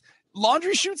those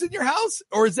laundry chutes in your house?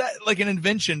 Or is that like an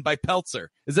invention by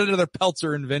Peltzer? Is that another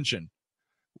Peltzer invention?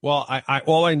 Well, I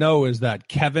all I know is that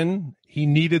Kevin, he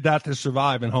needed that to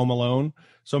survive in Home Alone.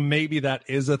 So maybe that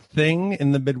is a thing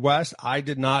in the Midwest. I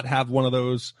did not have one of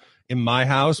those in my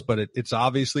house, but it's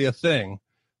obviously a thing.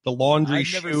 The laundry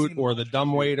chute or the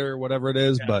dumbwaiter, whatever it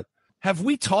is. Yeah. But have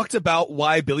we talked about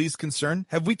why Billy's concerned?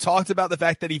 Have we talked about the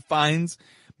fact that he finds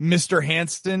Mr.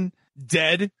 Hanson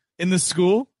dead in the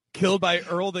school, killed by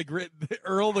Earl the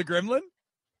Gremlin?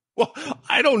 Well,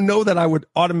 I don't know that I would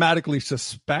automatically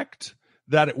suspect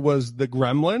that it was the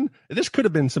gremlin. This could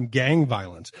have been some gang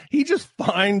violence. He just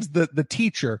finds the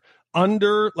teacher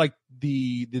under like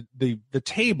the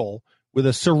table with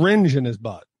a syringe in his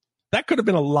butt. That could have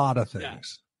been a lot of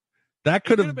things. Yeah. That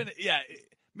could have been. Yeah,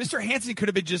 Mr. Hanson could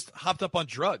have been just hopped up on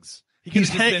drugs. He could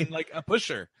have just been like a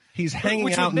pusher. He's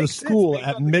hanging out in the school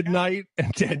at midnight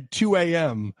and at 2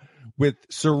 a.m. with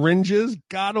syringes.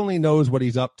 God only knows what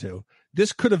he's up to.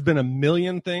 This could have been a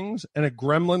million things, and a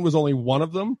gremlin was only one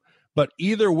of them. But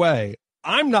either way,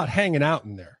 I'm not hanging out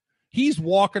in there. He's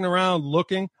walking around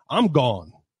looking. I'm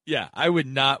gone. Yeah, I would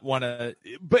not want to.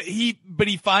 But he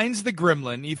finds the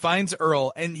gremlin. He finds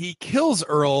Earl, and he kills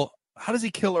Earl. How does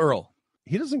he kill Earl?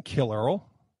 He doesn't kill Earl.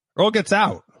 Earl gets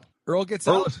out.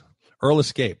 Earl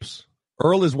escapes.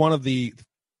 Earl is one of the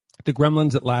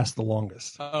gremlins that last the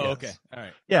longest. Oh, yes. Okay. All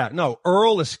right. Yeah, no,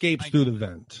 Earl escapes through the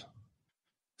vent.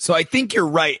 So I think you're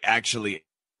right, actually.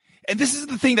 And this is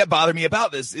the thing that bothered me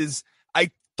about this is I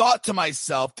thought to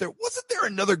myself, wasn't there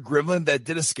another gremlin that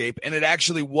did escape? And it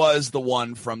actually was the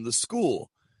one from the school.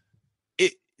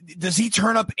 Does he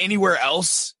turn up anywhere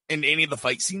else in any of the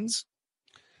fight scenes?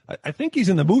 I think he's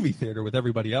in the movie theater with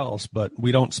everybody else, but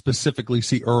we don't specifically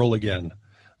see Earl again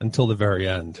until the very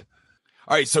end.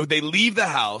 All right, so they leave the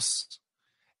house,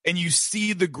 and you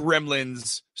see the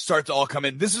gremlins start to all come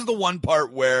in. This is the one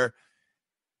part where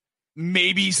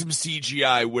maybe some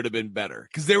CGI would have been better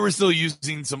because they were still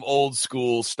using some old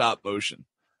school stop motion.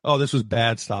 Oh, this was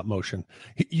bad stop motion.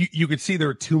 You could see there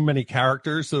were too many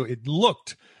characters, so it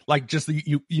looked like just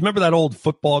you remember that old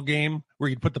football game where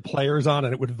you'd put the players on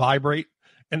and it would vibrate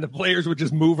and the players would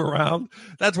just move around?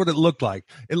 That's what it looked like.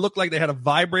 It looked like they had a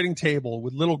vibrating table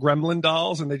with little gremlin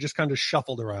dolls and they just kind of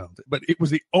shuffled around. But it was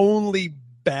the only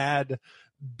bad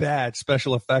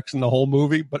special effects in the whole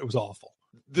movie, but it was awful.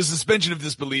 The suspension of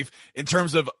disbelief in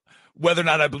terms of whether or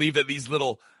not I believe that these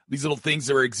little things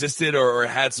that were existed or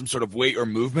had some sort of weight or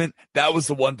movement, that was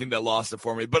the one thing that lost it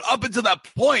for me. But up until that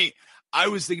point, I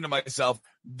was thinking to myself,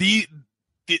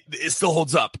 it still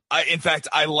holds up. In fact,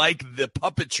 I like the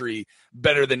puppetry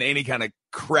better than any kind of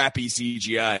crappy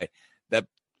CGI that,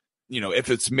 if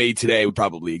it's made today, would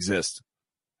probably exist.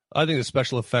 I think the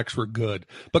special effects were good.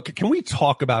 But can we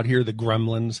talk about here the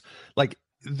gremlins? Like,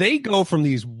 they go from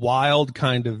these wild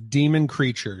kind of demon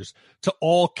creatures to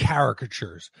all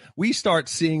caricatures. We start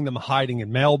seeing them hiding in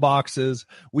mailboxes.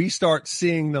 We start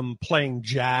seeing them playing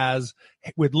jazz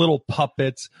with little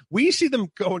puppets. We see them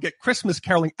go and get Christmas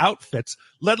caroling outfits,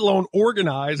 let alone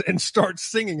organize and start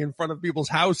singing in front of people's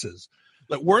houses.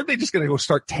 Like, weren't they just going to go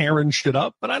start tearing shit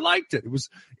up? But I liked it.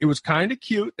 It was kind of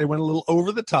cute. They went a little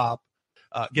over the top,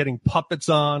 getting puppets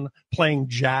on, playing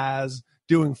jazz,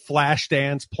 doing flash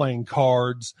dance, playing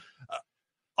cards.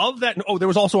 Of that, there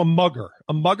was also a mugger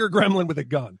gremlin with a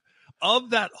gun.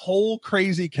 Of that whole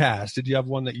crazy cast, did you have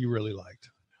one that you really liked?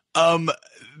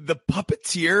 The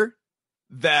puppeteer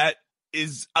that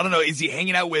is, I don't know, is he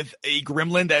hanging out with a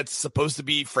gremlin that's supposed to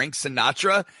be Frank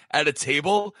Sinatra at a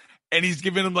table, and he's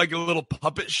giving him like a little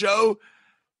puppet show,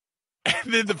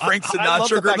 and then the Frank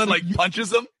Sinatra gremlin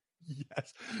punches him?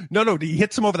 Yes. No, he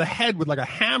hits him over the head with like a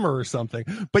hammer or something.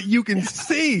 But you can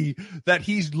see that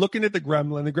he's looking at the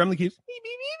gremlin. The gremlin keeps beep,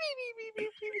 beep, beep, beep,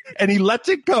 beep, beep, and he lets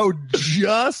it go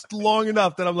just long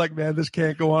enough that I'm like, man, this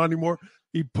can't go on anymore.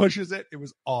 He pushes it. It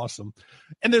was awesome.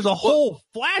 And there's a whole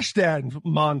flash dance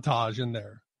montage in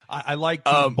there. I like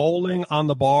bowling on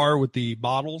the bar with the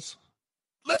bottles.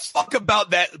 Let's talk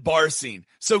about that bar scene.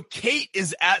 So Kate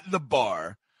is at the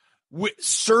bar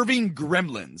serving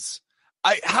gremlins.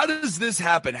 How does this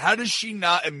happen? How does she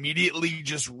not immediately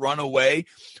just run away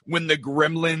when the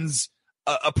gremlins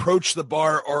approach the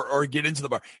bar or get into the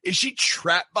bar? Is she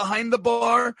trapped behind the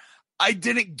bar? I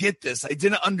didn't get this. I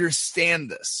didn't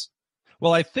understand this.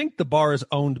 Well, I think the bar is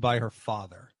owned by her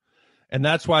father. And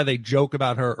that's why they joke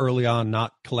about her early on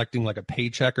not collecting like a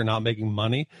paycheck or not making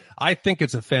money. I think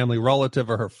it's a family relative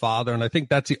or her father. And I think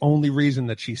that's the only reason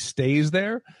that she stays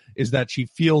there is that she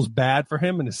feels bad for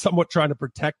him and is somewhat trying to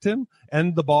protect him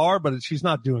and the bar, but she's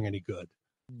not doing any good.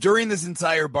 During this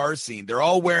entire bar scene, they're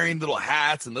all wearing little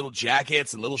hats and little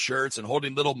jackets and little shirts and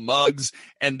holding little mugs,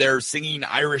 and they're singing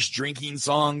Irish drinking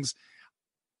songs.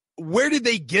 Where did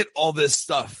they get all this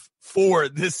stuff for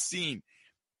this scene?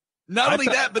 Not only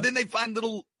that, but then they find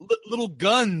little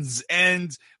guns and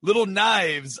little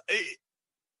knives.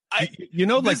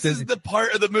 This is the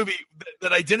part of the movie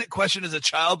that I didn't question as a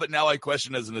child, but now I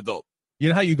question as an adult. You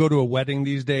know how you go to a wedding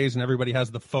these days and everybody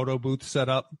has the photo booth set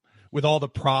up with all the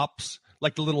props,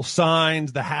 like the little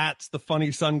signs, the hats, the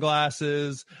funny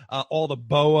sunglasses, all the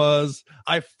boas.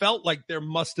 I felt like there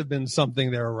must have been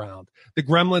something there around. The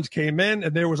gremlins came in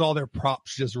and there was all their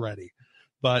props just ready.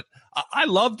 But I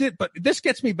loved it. But this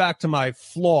gets me back to my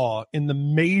flaw in the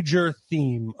major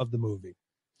theme of the movie.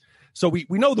 So we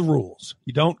know the rules.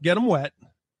 You don't get them wet.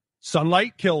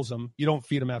 Sunlight kills them. You don't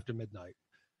feed them after midnight.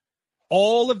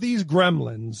 All of these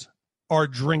gremlins are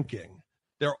drinking.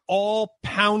 They're all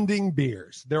pounding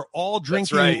beers. They're all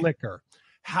drinking liquor.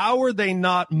 How are they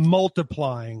not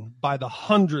multiplying by the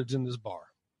hundreds in this bar?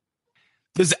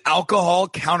 Does alcohol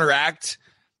counteract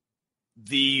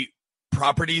the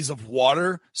properties of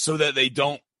water so that they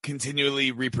don't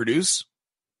continually reproduce?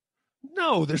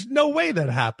 No, there's no way that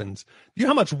happens. You know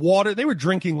how much water they were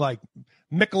drinking, like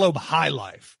Michelob High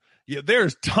Life. Yeah,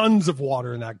 there's tons of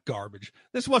water in that garbage.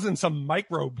 This wasn't some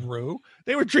micro brew.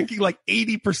 They were drinking like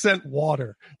 80%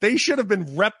 water. They should have been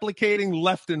replicating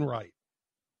left and right.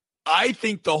 I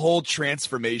think the whole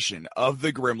transformation of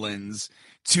the gremlins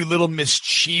to little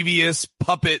mischievous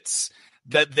puppets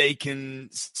that they can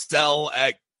sell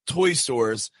at toy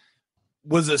stores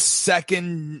was a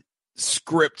second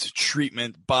script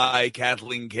treatment by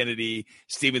Kathleen Kennedy,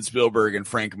 Steven Spielberg, and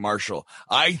Frank Marshall.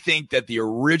 I think that the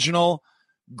original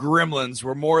Gremlins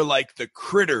were more like the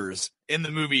critters in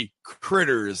the movie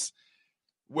Critters,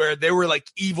 where they were like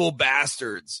evil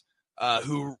bastards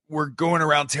who were going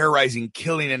around terrorizing,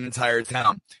 killing an entire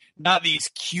town. Not these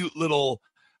cute little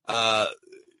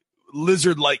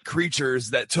lizard-like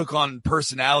creatures that took on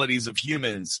personalities of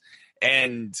humans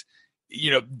and,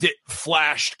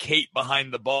 flashed Kate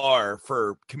behind the bar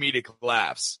for comedic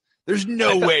laughs. There's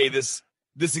no way this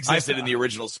existed in the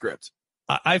original script.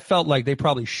 I felt like they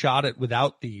probably shot it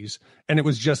without these, and it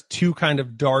was just too kind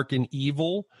of dark and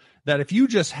evil, that if you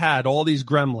just had all these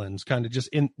gremlins kind of just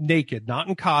naked, not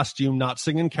in costume, not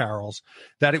singing carols,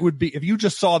 that it would be, if you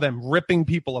just saw them ripping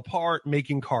people apart,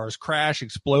 making cars crash,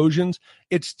 explosions,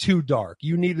 it's too dark.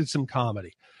 You needed some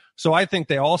comedy. So I think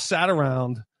they all sat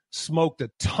around, smoked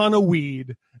a ton of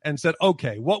weed, and said,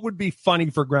 okay, what would be funny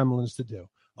for Gremlins to do?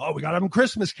 Oh, we got them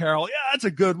Christmas Carol. Yeah, that's a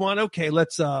good one. Okay,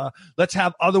 let's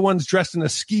have other ones dressed in a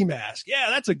ski mask. Yeah,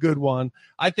 that's a good one.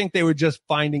 I think they were just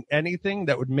finding anything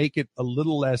that would make it a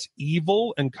little less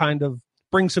evil and kind of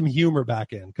bring some humor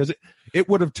back in, because it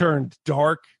would have turned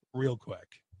dark real quick.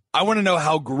 I want to know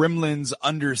how Gremlins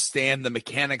understand the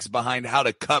mechanics behind how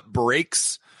to cut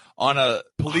brakes on a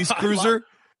police cruiser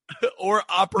or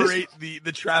operate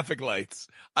the traffic lights.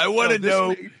 I want to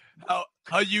know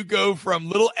how you go from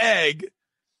little egg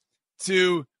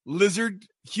to lizard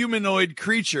humanoid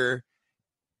creature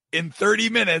in 30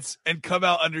 minutes and come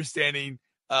out understanding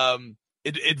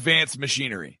advanced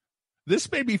machinery.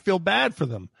 This made me feel bad for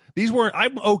them.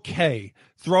 I'm okay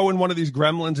throwing one of these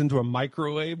gremlins into a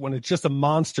microwave when it's just a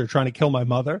monster trying to kill my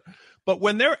mother. But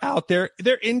when they're out there,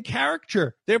 they're in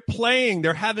character. They're playing.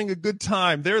 They're having a good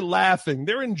time. They're laughing.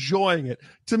 They're enjoying it.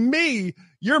 To me,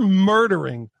 you're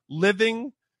murdering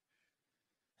living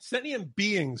sentient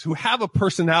beings who have a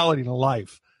personality in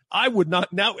life. I would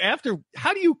not now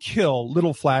how do you kill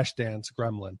little Flashdance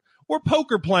gremlin or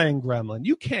poker playing gremlin?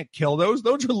 You can't kill those.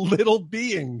 Those are little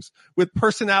beings with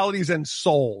personalities and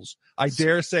souls. I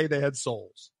dare say they had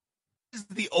souls. Is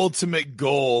the ultimate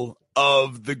goal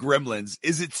of the Gremlins?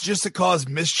 Is it just to cause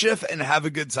mischief and have a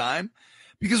good time?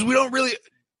 Because we don't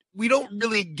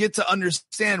really get to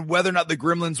understand whether or not the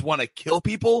Gremlins want to kill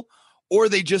people or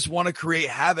they just want to create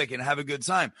havoc and have a good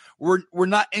time. We're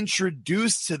not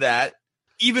introduced to that,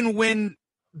 even when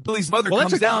Billy's mother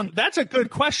comes down. That's a good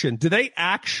question. Do they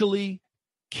actually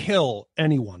kill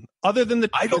anyone other than the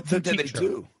I don't think that they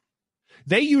do.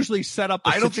 They usually set up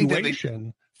a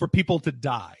situation for people to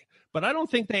die. But I don't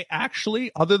think they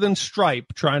actually, other than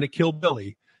Stripe trying to kill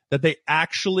Billy, that they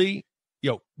actually,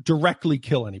 directly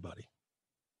kill anybody.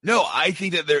 No, I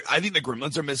think the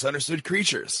Gremlins are misunderstood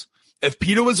creatures. If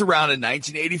PETA was around in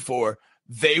 1984,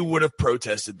 they would have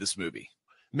protested this movie.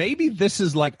 Maybe this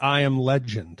is like I Am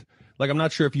Legend. Like, I'm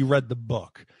not sure if you read the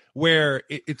book, where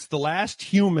it's the last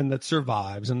human that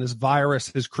survives, and this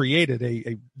virus has created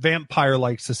a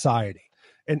vampire-like society.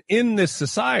 And in this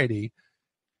society,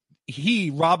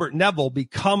 Robert Neville,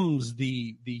 becomes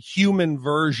the human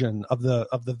version of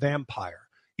the vampire.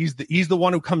 He's the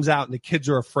one who comes out and the kids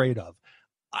are afraid of.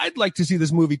 I'd like to see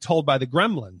this movie told by the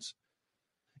Gremlins.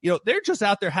 They're just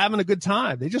out there having a good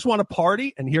time. They just want to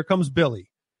party, and here comes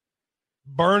Billy.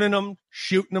 Burning them,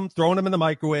 shooting them, throwing them in the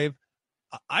microwave.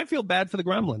 I feel bad for the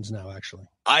Gremlins now, actually.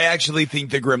 I actually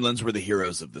think the Gremlins were the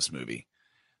heroes of this movie.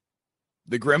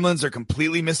 The Gremlins are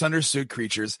completely misunderstood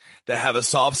creatures that have a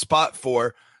soft spot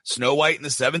for Snow White and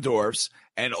the Seven Dwarfs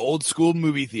and old school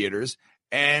movie theaters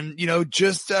and,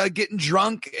 just getting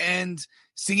drunk and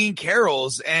singing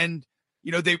carols. And,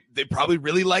 they probably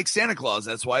really like Santa Claus.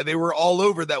 That's why they were all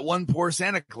over that one poor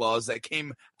Santa Claus that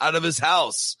came out of his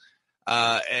house.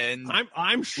 And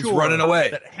I'm sure running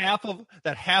away.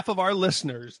 that half of our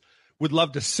listeners would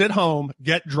love to sit home,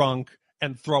 get drunk,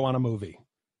 and throw on a movie.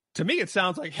 To me, it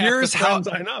sounds like here's how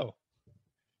I know.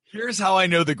 Here's how I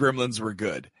know the Gremlins were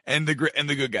good and the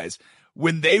good guys.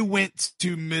 When they went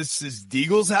to Mrs.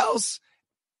 Deagle's house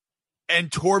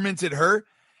and tormented her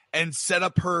and set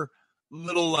up her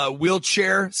little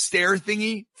wheelchair stair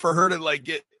thingy for her to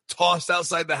get tossed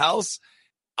outside the house,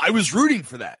 I was rooting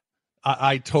for that.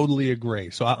 I totally agree.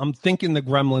 So I'm thinking the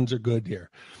Gremlins are good here.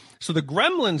 So the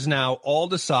Gremlins now all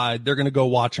decide they're going to go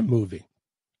watch a movie.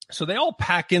 So they all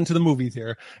pack into the movie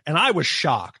theater, and I was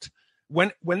shocked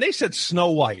when they said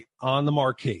Snow White on the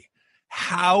marquee.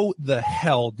 How the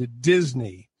hell did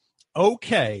Disney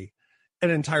okay an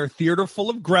entire theater full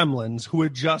of gremlins who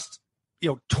had just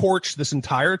torched this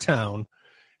entire town?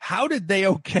 How did they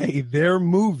okay their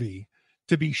movie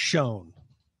to be shown?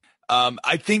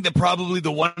 I think that probably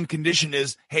the one condition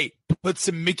is, hey, put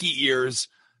some Mickey ears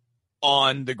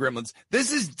on the Gremlins.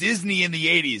 This is Disney in the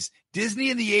 80s. Disney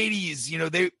in the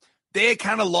 80s, they had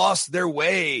kind of lost their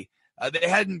way They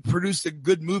hadn't produced a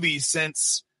good movie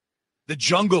since The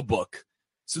Jungle Book.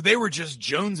 So they were just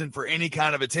jonesing for any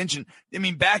kind of attention. I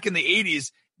mean, back in the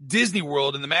 80s, Disney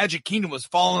World and the Magic Kingdom was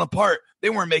falling apart. They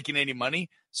weren't making any money.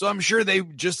 So I'm sure they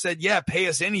just said, yeah, pay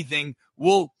us anything.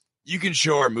 You can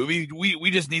show our movie.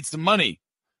 We just need some money.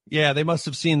 Yeah, they must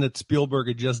have seen that Spielberg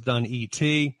had just done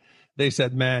E.T. They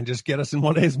said, man, just get us in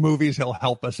one of his movies. He'll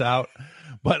help us out.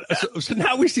 But so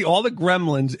now we see all the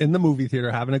gremlins in the movie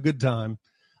theater having a good time.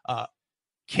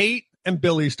 Kate and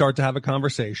Billy start to have a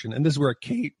conversation. And this is where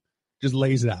Kate just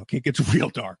lays it out. Kate gets real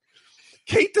dark.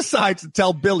 Kate decides to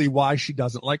tell Billy why she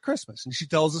doesn't like Christmas. And she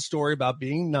tells a story about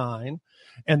being 9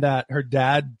 and that her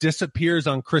dad disappears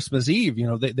on Christmas Eve. You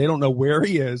know, they don't know where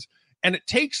he is. And it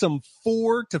takes them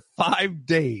 4 to 5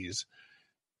 days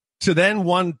to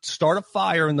then start a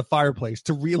fire in the fireplace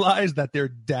to realize that their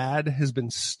dad has been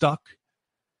stuck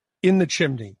in the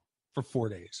chimney for 4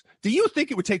 days. Do you think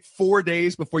it would take 4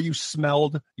 days before you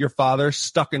smelled your father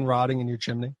stuck and rotting in your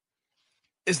chimney?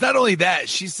 It's not only that.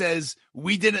 She says,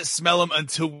 we didn't smell him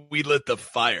until we lit the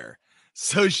fire.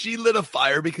 So she lit a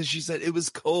fire because she said it was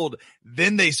cold.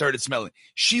 Then they started smelling.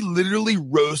 She literally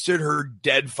roasted her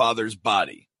dead father's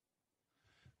body.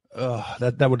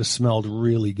 That would have smelled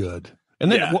really good.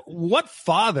 And then what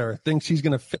father thinks he's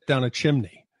going to fit down a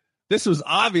chimney? This was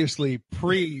obviously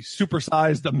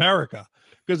pre-supersized America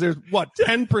because there's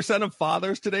 10% of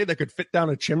fathers today that could fit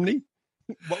down a chimney.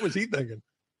 What was he thinking?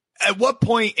 At what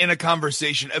point in a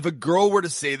conversation, if a girl were to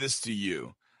say this to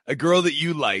you, a girl that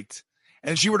you liked,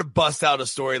 and she were to bust out a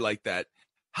story like that,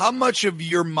 how much of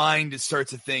your mind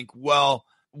starts to think, well,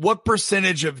 what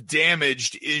percentage of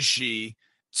damaged is she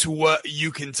to what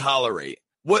you can tolerate?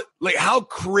 How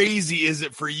crazy is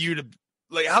it for you to,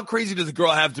 how crazy does a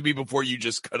girl have to be before you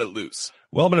just cut it loose?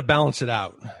 Well, I'm going to balance it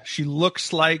out. She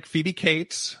looks like Phoebe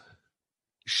Cates.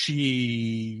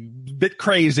 She a bit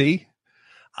crazy.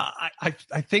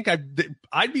 I think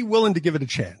I'd be willing to give it a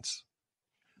chance.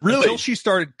 Really? Until she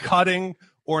started cutting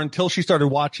or until she started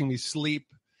watching me sleep.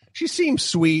 She seems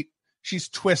sweet. She's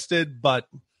twisted, but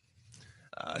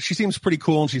she seems pretty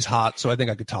cool and she's hot, so I think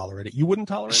I could tolerate it. You wouldn't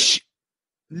tolerate it?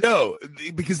 No,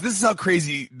 because this is how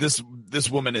crazy this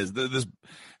woman is.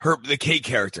 The Kate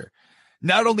character.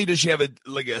 Not only does she have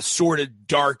a sordid,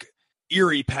 dark,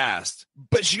 eerie past,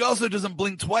 but she also doesn't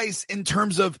blink twice in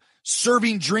terms of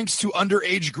serving drinks to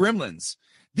underage gremlins.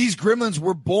 These gremlins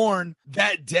were born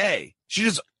that day. She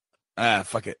just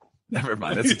fuck it. Never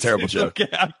mind. That's a terrible joke. Okay,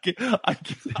 I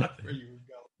cannot where you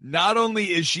go. Not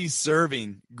only is she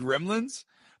serving gremlins,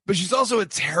 but she's also a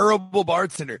terrible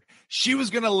bartender. She was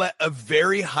going to let a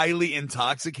very highly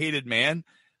intoxicated man,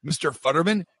 Mr.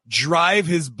 Futterman, drive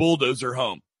his bulldozer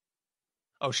home.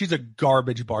 Oh, she's a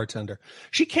garbage bartender.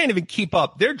 She can't even keep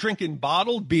up. They're drinking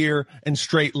bottled beer and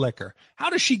straight liquor.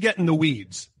 How does she get in the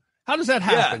weeds? How does that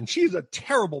happen? Yeah. She's a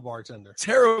terrible bartender.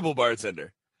 Terrible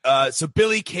bartender. So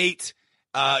Billy, Kate,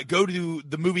 go to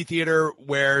the movie theater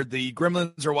where the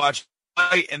gremlins are watching,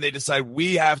 and they decide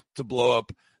we have to blow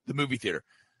up the movie theater.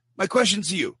 My question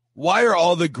to you, why are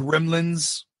all the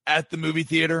gremlins at the movie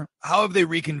theater? How have they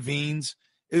reconvened?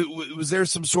 Was there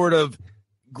some sort of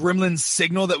gremlin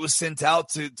signal that was sent out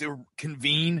to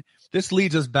convene? This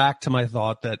leads us back to my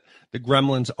thought that the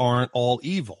gremlins aren't all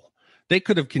evil. They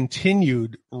could have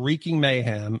continued wreaking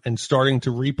mayhem and starting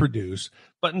to reproduce,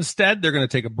 but instead they're going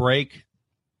to take a break.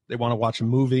 They want to watch a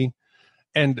movie.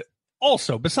 And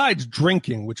also, besides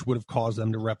drinking, which would have caused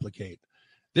them to replicate,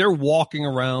 they're walking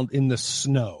around in the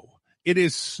snow. It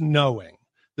is snowing.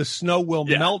 The snow will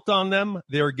melt on them.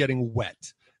 They're getting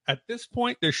wet. At this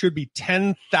point, there should be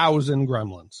 10,000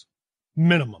 gremlins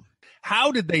minimum.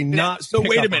 How did they not? So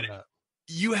wait a minute.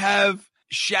 You have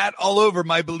Shat all over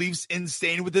my beliefs in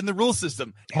staying within the rule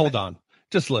system. Hold on.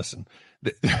 Just listen.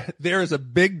 There is a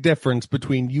big difference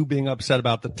between you being upset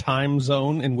about the time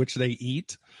zone in which they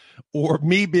eat or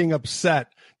me being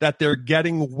upset that they're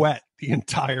getting wet the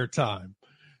entire time.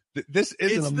 This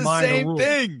isn't a minor rule. It's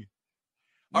the same thing.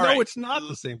 All right. It's not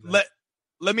the same thing.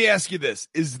 Let me ask you this.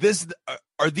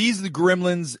 Are these the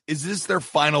gremlins? Is this their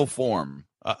final form?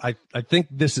 I think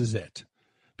this is it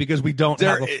because we don't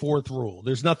have a fourth rule.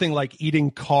 There's nothing like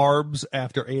eating carbs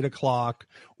after 8:00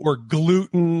 or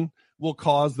gluten will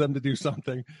cause them to do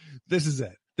something. This is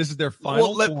it. This is their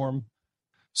final form.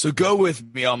 So go with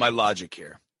me on my logic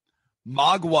here.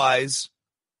 Mogwais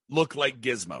look like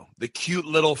Gizmo, the cute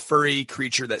little furry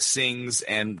creature that sings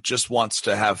and just wants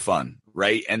to have fun,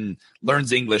 right? And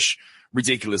learns English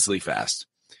ridiculously fast.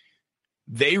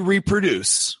 They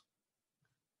reproduce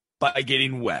by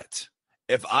getting wet.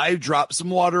 If I drop some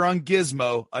water on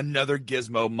Gizmo, another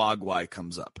Gizmo Mogwai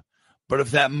comes up. But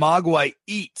if that mogwai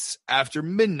eats after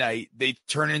midnight, they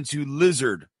turn into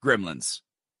lizard gremlins.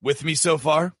 With me so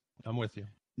far? I'm with you.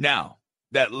 Now,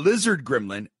 that lizard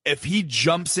gremlin, if he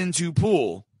jumps into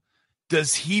pool,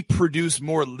 does he produce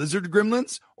more lizard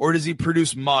gremlins or does he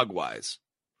produce mogwais?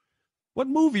 What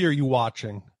movie are you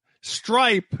watching?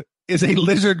 Stripe is a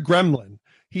lizard gremlin.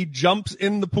 He jumps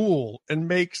in the pool and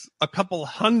makes a couple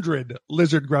hundred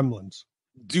lizard gremlins.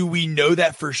 Do we know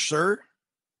that for sure?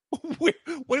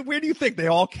 Where do you think they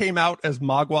all came out as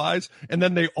mogwais and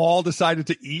then they all decided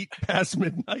to eat past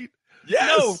midnight?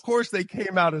 Yes. No, of course they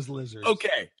came out as lizards.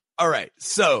 Okay. All right.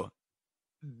 So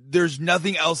there's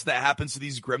nothing else that happens to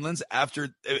these gremlins after,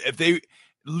 if they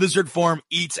lizard form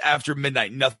eats after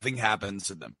midnight, nothing happens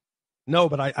to them. No,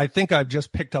 but I think I've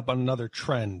just picked up on another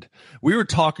trend. We were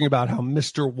talking about how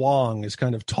Mr. Wong is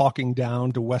kind of talking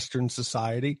down to Western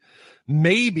society.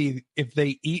 Maybe if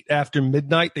they eat after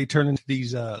midnight, they turn into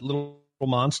these little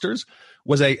monsters,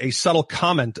 was a subtle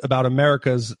comment about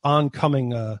America's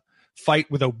oncoming fight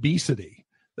with obesity,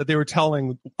 that they were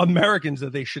telling Americans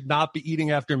that they should not be eating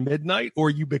after midnight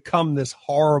or you become this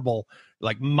horrible,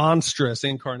 like monstrous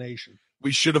incarnation.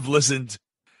 We should have listened.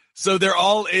 So they're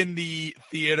all in the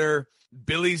theater.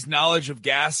 Billy's knowledge of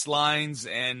gas lines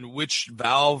and which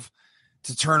valve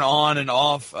to turn on and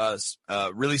off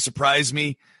really surprised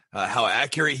me, how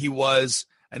accurate he was.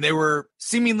 And they were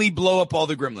seemingly blow up all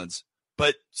the gremlins.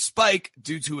 But Spike,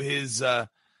 due to his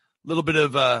little bit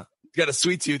of got a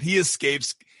sweet tooth, he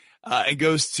escapes and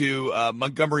goes to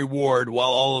Montgomery Ward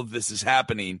while all of this is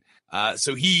happening.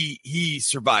 So he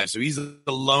survives. So he's the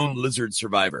lone lizard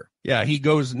survivor. Yeah, he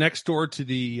goes next door to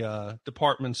the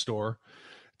department store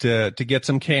to get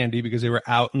some candy because they were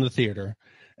out in the theater.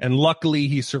 And luckily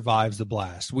he survives the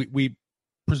blast. We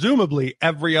presumably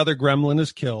every other gremlin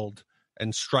is killed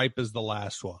and Stripe is the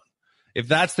last one. If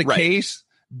that's the case,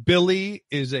 Billy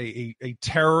is a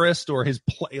terrorist, or his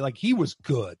play, like, he was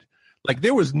good. Like,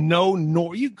 there was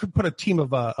no you could put a team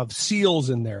of SEALs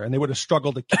in there and they would have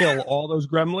struggled to kill all those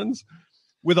gremlins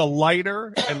with a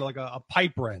lighter and like a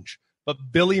pipe wrench.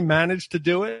 But Billy managed to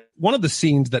do it. One of the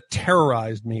scenes that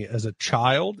terrorized me as a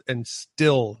child and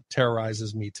still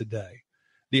terrorizes me today,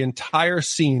 the entire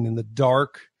scene in the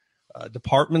dark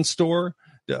department store.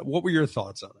 What were your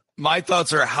thoughts on it? My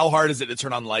thoughts are, how hard is it to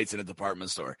turn on lights in a department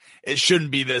store? It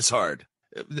shouldn't be this hard.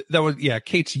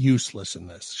 Kate's useless in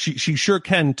this. She sure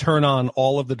can turn on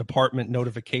all of the department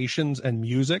notifications and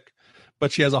music,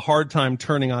 but she has a hard time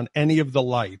turning on any of the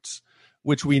lights,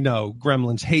 which we know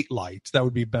gremlins hate lights. That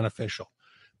would be beneficial.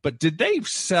 But did they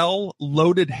sell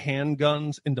loaded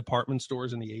handguns in department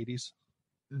stores in the 80s?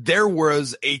 There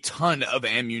was a ton of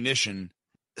ammunition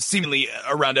seemingly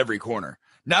around every corner.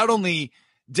 Not only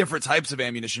different types of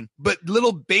ammunition, but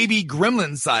little baby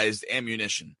gremlin sized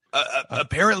ammunition.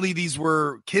 Apparently these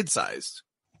were kid sized.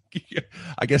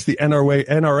 I guess the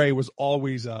NRA was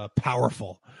always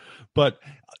powerful, but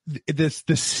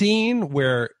the scene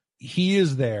where he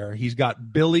is there, he's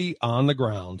got Billy on the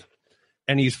ground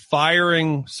and he's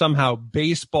firing somehow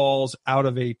baseballs out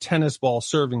of a tennis ball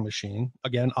serving machine.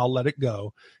 Again, I'll let it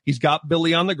go. He's got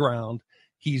Billy on the ground.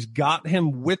 He's got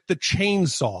him with the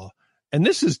chainsaw. And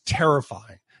this is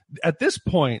terrifying. At this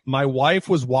point, my wife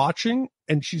was watching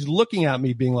and she's looking at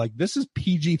me being like, this is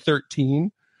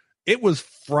PG-13. It was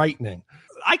frightening.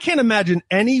 I can't imagine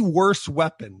any worse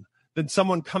weapon than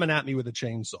someone coming at me with a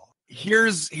chainsaw.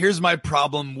 Here's my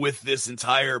problem with this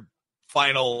entire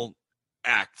final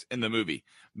act in the movie.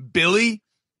 Billy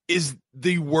is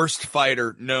the worst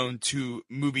fighter known to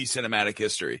movie cinematic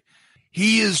history.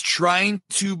 He is trying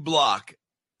to block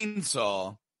a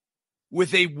chainsaw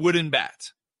with a wooden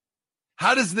bat.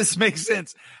 How does this make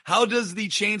sense? How does the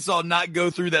chainsaw not go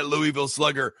through that Louisville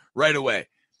Slugger right away?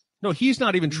 No, he's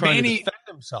not even trying to defend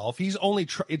himself. He's only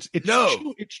it's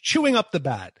chewing up the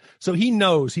bat. So he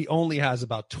knows he only has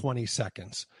about 20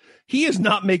 seconds. He is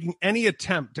not making any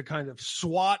attempt to kind of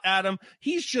swat at him.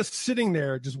 He's just sitting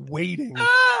there just waiting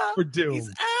for doom.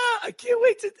 I can't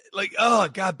wait to, like, oh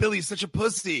God, Billy's such a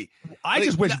pussy. I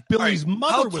just wish Billy's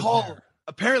mother was there.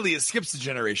 Apparently it skips a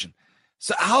generation.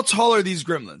 So how tall are these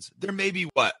gremlins? They're maybe,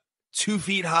 2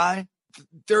 feet high?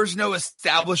 There's no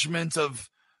establishment of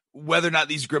whether or not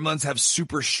these gremlins have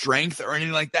super strength or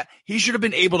anything like that. He should have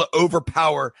been able to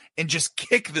overpower and just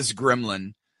kick this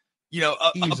gremlin,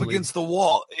 up against the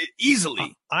wall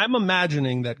easily. I'm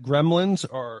imagining that gremlins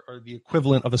are the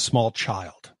equivalent of a small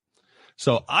child.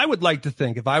 So I would like to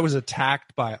think if I was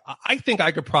attacked I think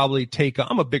I could probably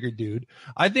I'm a bigger dude.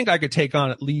 I think I could take on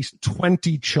at least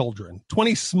 20 children,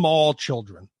 20 small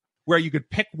children, where you could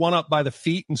pick one up by the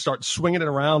feet and start swinging it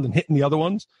around and hitting the other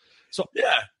ones. So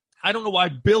yeah, I don't know why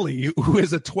Billy, who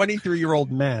is a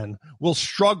 23-year-old man, will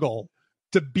struggle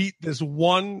to beat this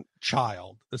one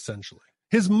child, essentially.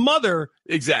 His mother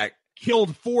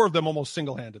killed 4 of them almost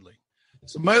single-handedly.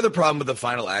 So my other problem with the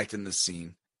final act in this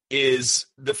scene is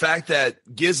the fact that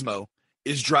Gizmo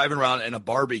is driving around in a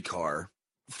Barbie car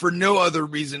for no other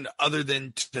reason other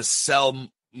than to sell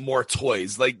more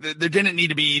toys. Like, there didn't need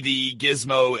to be the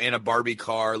Gizmo in a Barbie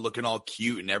car looking all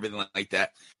cute and everything like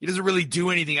that. He doesn't really do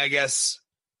anything, I guess.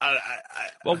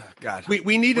 God,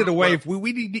 we needed a way.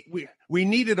 We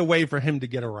needed a way for him to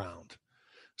get around.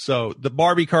 So the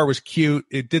Barbie car was cute.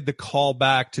 It did the call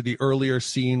back to the earlier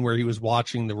scene where he was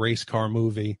watching the race car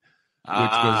movie, which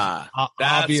was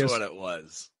that's obvious. what it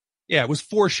was. Yeah, it was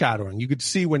foreshadowing. You could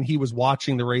see when he was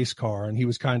watching the race car and he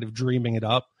was kind of dreaming it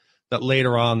up that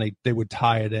later on they would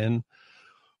tie it in.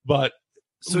 But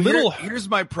so here's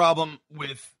my problem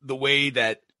with the way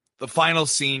that the final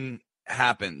scene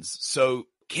happens. So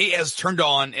Kate has turned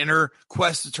on, in her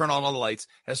quest to turn on all the lights,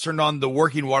 has turned on the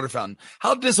working water fountain.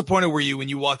 How disappointed were you when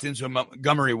you walked into a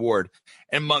Montgomery Ward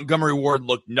and Montgomery Ward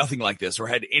looked nothing like this or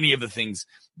had any of the things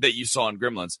that you saw in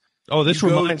Gremlins? Oh, this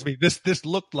reminds me. This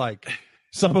looked like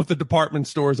some of the department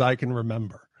stores I can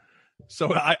remember.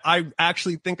 So I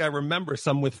actually think I remember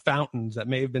some with fountains that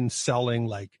may have been selling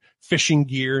like fishing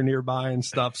gear nearby and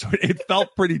stuff. So it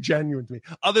felt pretty genuine to me.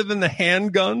 Other than the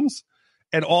handguns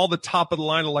and all the top of the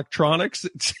line electronics,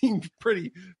 it seemed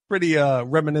pretty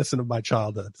reminiscent of my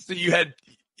childhood. So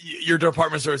your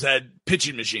department stores had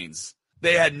pitching machines.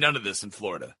 They had none of this in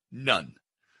Florida. None.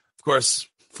 Of course,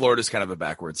 Florida's kind of a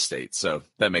backward state, so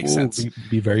that makes sense.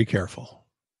 Be very careful.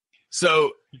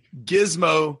 So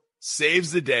Gizmo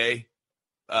saves the day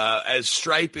as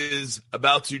Stripe is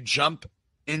about to jump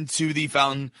into the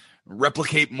fountain,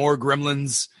 replicate more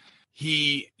gremlins.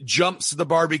 He jumps to the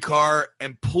Barbie car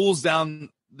and pulls down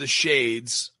the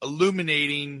shades,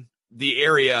 illuminating the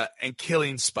area and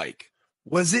killing Spike.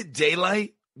 Was it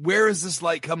daylight? Where is this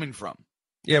light coming from?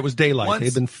 Yeah, it was daylight.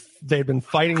 They'd been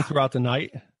fighting throughout the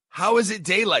night. How is it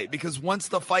daylight? Because once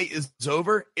the fight is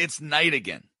over, it's night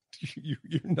again. You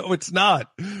know it's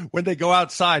not. When they go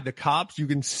outside, the cops, you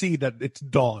can see that it's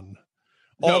dawn.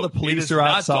 All the police are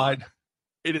outside. Dawn.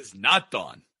 It is not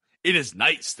dawn. It is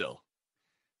night still.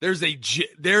 There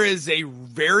is a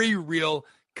very real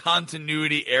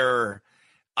continuity error.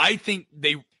 I think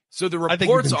the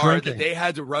reports are that they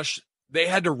had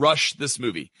to rush this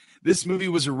movie. This movie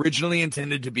was originally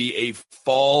intended to be a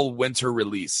fall-winter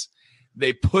release.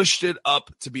 They pushed it up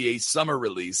to be a summer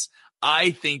release.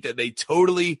 I think that they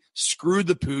totally screwed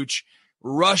the pooch,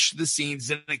 rushed the scenes,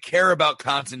 didn't care about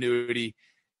continuity,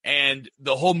 and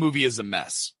the whole movie is a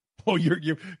mess. Oh,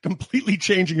 you're completely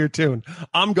changing your tune.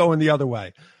 I'm going the other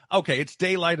way. Okay, it's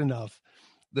daylight enough.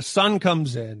 The sun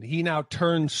comes in. He now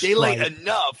turns daylight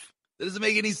enough. That doesn't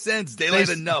make any sense. Daylight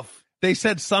enough. They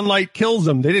said sunlight kills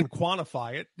him. They didn't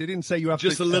quantify it. They didn't say you have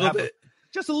just to a little bit.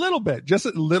 Just a little bit. Just a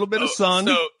little bit of sun.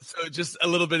 So just a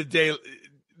little bit of day.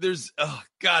 There's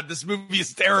God, this movie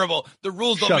is terrible. The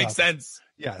rules don't make sense.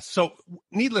 Yeah. So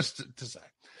needless to say,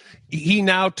 he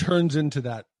now turns into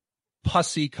that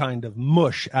pussy kind of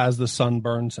mush as the sun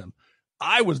burns him.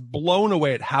 I was blown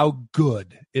away at how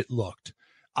good it looked.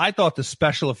 I thought the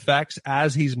special effects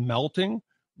as he's melting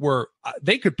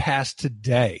they could pass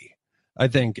today, I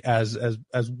think, as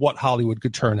what Hollywood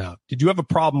could turn out. Did you have a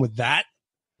problem with that?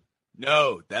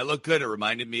 No, that looked good. It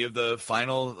reminded me of the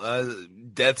final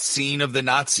death scene of the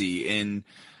Nazi in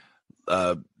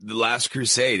The Last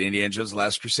Crusade, Indiana Jones'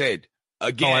 Last Crusade.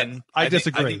 Again, I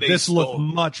disagree. This looked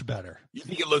much better. You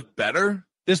think it looked better?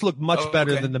 This looked much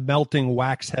better than the melting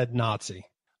wax head Nazi.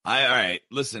 All right.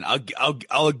 Listen,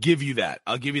 I'll give you that.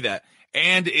 I'll give you that.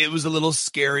 And it was a little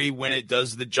scary when it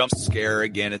does the jump scare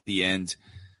again at the end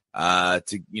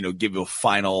to give you a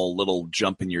final little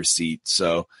jump in your seat.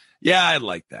 So yeah, I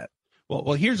like that.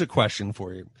 Well, here's a question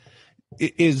for you.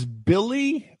 Is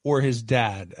Billy or his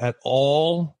dad at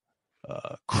all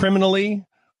criminally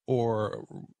or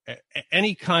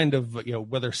any kind of,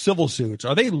 whether civil suits,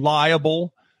 are they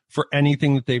liable for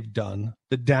anything that they've done,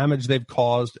 the damage they've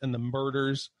caused and the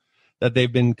murders that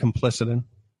they've been complicit in?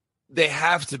 They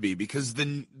have to be, because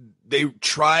they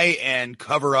try and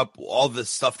cover up all the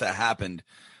stuff that happened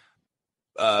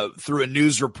through a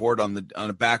news report on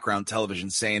a background television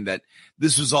saying that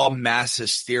this was all mass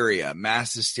hysteria.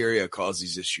 Mass hysteria caused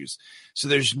these issues. So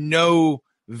there's no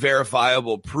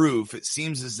verifiable proof. It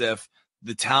seems as if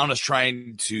the town is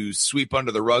trying to sweep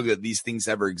under the rug that these things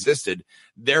ever existed.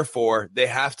 Therefore, they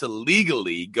have to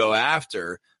legally go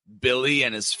after Billy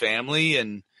and his family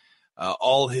and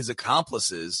all his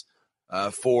accomplices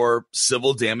for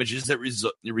civil damages that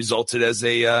resulted as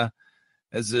a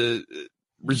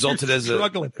resulted You're as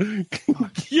struggling.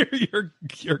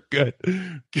 You're good.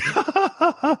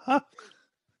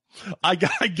 I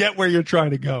get where you're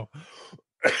trying to go.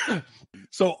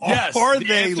 So yes, are the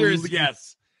they? Answer is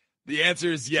yes. The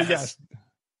answer is yes. So yes.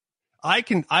 I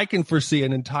can foresee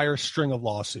an entire string of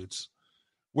lawsuits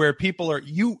where people are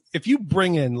if you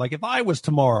bring in, like, if I was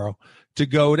tomorrow to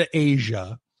go to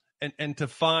Asia and to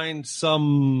find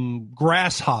some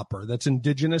grasshopper that's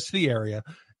indigenous to the area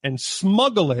and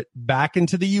smuggle it back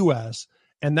into the U.S.,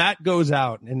 and that goes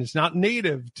out and it's not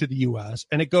native to the U.S.,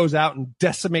 and it goes out and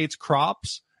decimates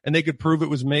crops, and they could prove it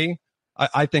was me,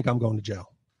 I think I'm going to jail.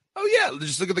 Oh yeah,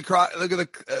 just look at the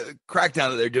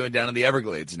crackdown that they're doing down in the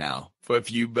Everglades now. If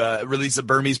you release a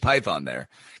Burmese python there,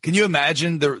 can you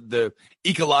imagine the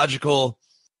ecological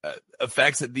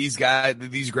effects that these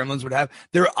gremlins would have?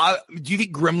 Do you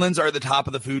think gremlins are at the top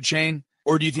of the food chain,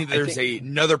 or do you think there's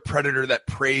another predator that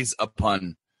preys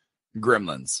upon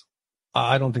gremlins?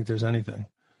 I don't think there's anything.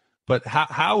 But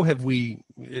how have we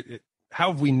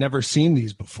never seen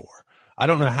these before? I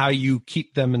don't know how you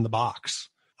keep them in the box.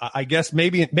 I guess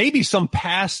maybe some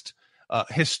past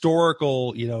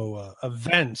historical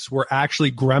events were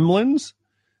actually gremlins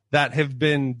that have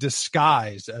been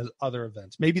disguised as other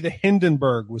events. Maybe the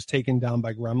Hindenburg was taken down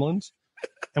by gremlins,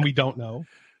 and we don't know.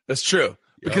 That's true,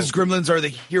 because gremlins are the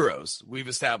heroes. We've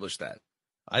established that.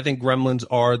 I think gremlins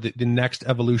are the next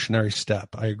evolutionary step.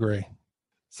 I agree.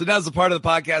 So now's the part of the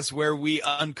podcast where we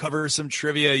uncover some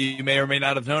trivia you may or may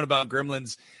not have known about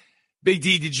gremlins. Big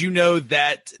D, did you know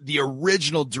that the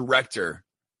original director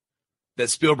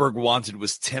that Spielberg wanted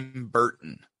was Tim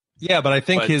Burton? Yeah, but I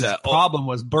think his problem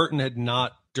was Burton had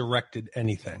not directed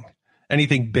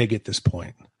anything big at this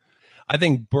point. I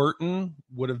think Burton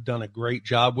would have done a great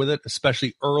job with it,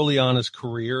 especially early on his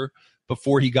career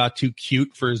before he got too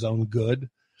cute for his own good.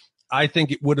 I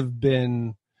think it would have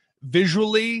been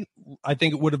visually, I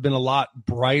think it would have been a lot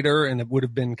brighter, and it would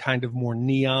have been kind of more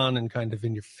neon and kind of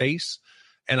in your face.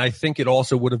 And I think it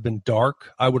also would have been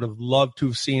dark. I would have loved to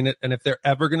have seen it. And if they're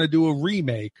ever going to do a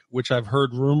remake, which I've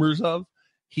heard rumors of,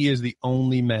 he is the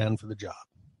only man for the job.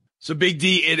 So Big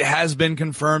D, it has been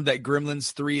confirmed that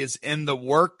Gremlins 3 is in the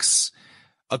works.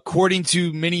 According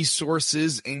to many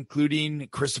sources, including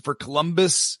Christopher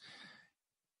Columbus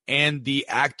and the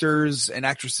actors and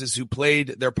actresses who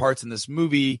played their parts in this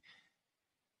movie,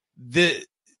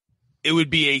 it would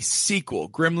be a sequel.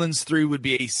 Gremlins 3 would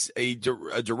be a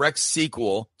direct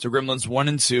sequel to Gremlins 1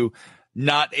 and 2,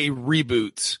 not a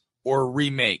reboot or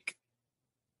remake.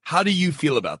 How do you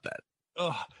feel about that?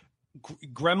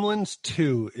 Gremlins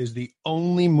 2 is the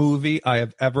only movie I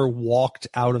have ever walked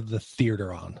out of the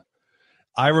theater on.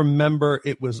 I remember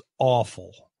it was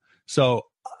awful. So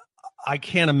I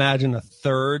can't imagine a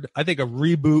third. I think a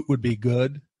reboot would be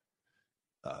good.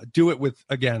 Do it with,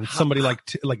 again, somebody like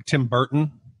Tim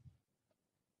Burton.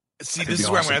 See, this is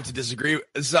where I'm going to have to disagree.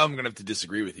 This is how I'm going to have to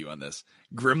disagree with you on this.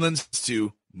 Gremlins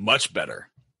 2, much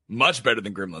better than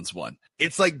Gremlins 1.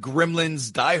 It's like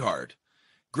Gremlins Die Hard.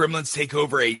 Gremlins take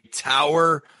over a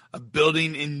tower, a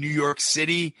building in New York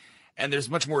City, and there's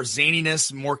much more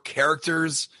zaniness, more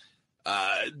characters.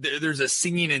 There's a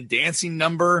singing and dancing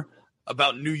number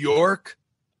about New York.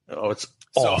 Oh, it's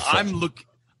awful. So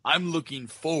I'm looking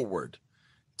forward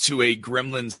to a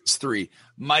Gremlins 3.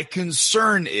 My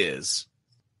concern is,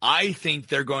 I think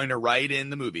they're going to write in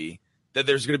the movie that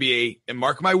there's going to be and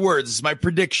mark my words, this is my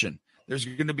prediction, there's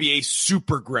going to be a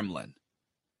super gremlin.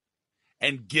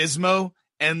 And Gizmo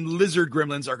and Lizard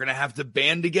Gremlins are going to have to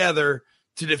band together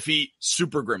to defeat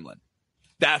Super Gremlin.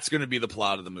 That's going to be the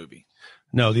plot of the movie.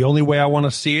 No, the only way I want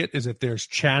to see it is if there's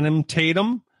Channing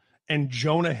Tatum and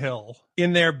Jonah Hill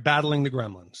in there battling the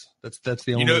gremlins. That's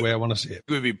the only way I want to see it.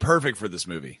 It would be perfect for this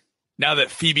movie. Now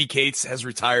that Phoebe Cates has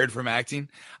retired from acting,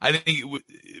 I think it would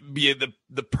be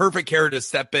the perfect character to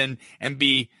step in and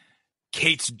be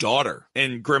Kate's daughter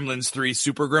in Gremlins 3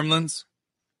 Super Gremlins.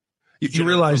 You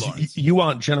realize you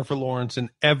want Jennifer Lawrence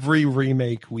in every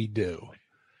remake we do.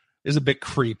 Is a bit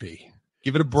creepy.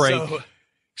 Give it a break.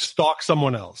 Stalk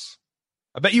someone else.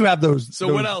 I bet you have those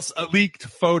what else? Leaked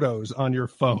photos on your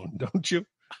phone, don't you?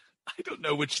 I don't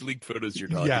know which leaked photos you're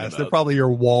talking about. Yes, they're probably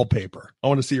your wallpaper. I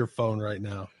want to see your phone right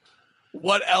now.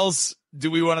 What else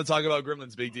do we want to talk about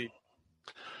Gremlins, Big D?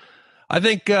 I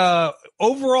think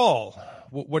overall,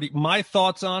 my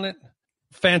thoughts on it,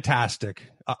 fantastic.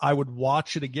 I would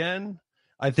watch it again.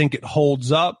 I think it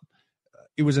holds up.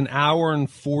 It was an hour and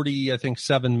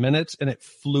 7 minutes, and it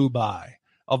flew by.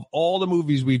 Of all the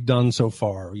movies we've done so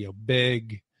far,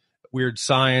 Big, Weird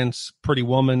Science, Pretty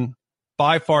Woman,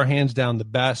 by far, hands down, the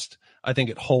best. I think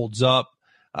it holds up.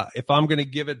 If I'm going to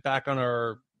give it back on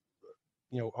our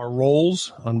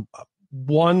rolls, on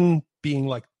one being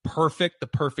like perfect, the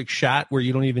perfect Shat where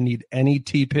you don't even need any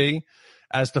TP,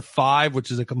 as to 5,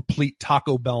 which is a complete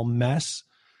Taco Bell mess.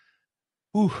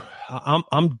 Ooh,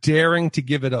 I'm daring to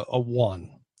give it a 1.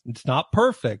 It's not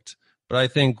perfect, but I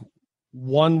think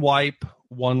 1 wipe,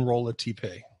 1 roll of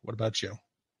TP. What about you?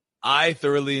 I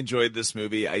thoroughly enjoyed this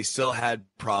movie. I still had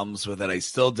problems with it. I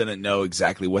still didn't know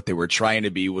exactly what they were trying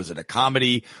to be. Was it a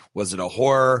comedy? Was it a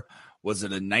horror? Was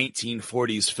it a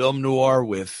 1940s film noir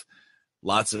with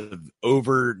lots of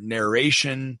over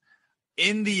narration?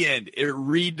 In the end, it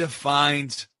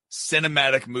redefined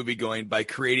cinematic moviegoing by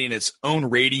creating its own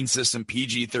rating system,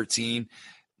 PG-13.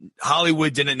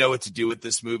 Hollywood didn't know what to do with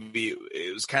this movie.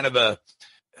 It was kind of a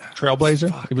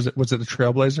trailblazer. Was it a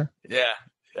trailblazer? Yeah.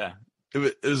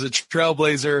 It was a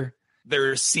trailblazer.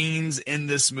 There are scenes in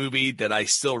this movie that I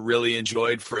still really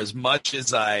enjoyed. For as much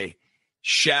as I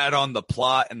shat on the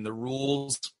plot and the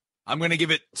rules, I'm going to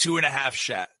give it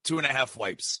 2.5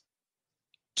 wipes.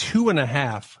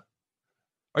 2.5.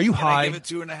 Are you high? I give it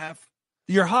 2.5.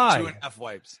 You're high. 2.5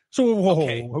 wipes. So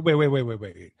okay.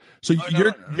 Wait. So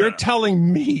No. You're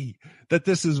telling me that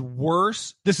this is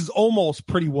worse? This is almost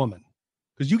Pretty Woman,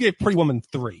 because you gave Pretty Woman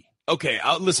 3. Okay,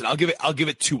 I'll give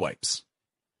it 2 wipes.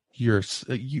 There's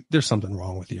something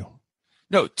wrong with you.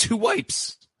 No, 2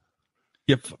 wipes.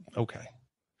 Yep. Okay.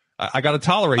 I got to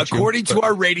tolerate according to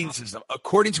our rating system,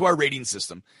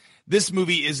 this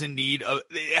movie is in need of.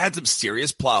 It had some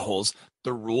serious plot holes.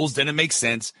 The rules didn't make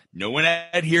sense. No one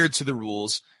adhered to the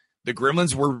rules. The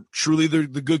Gremlins were truly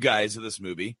the good guys of this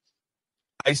movie.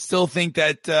 I still think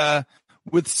that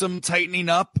with some tightening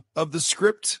up of the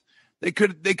script, they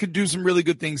could do some really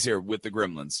good things here with the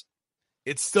Gremlins.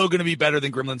 It's still going to be better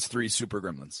than Gremlins 3 Super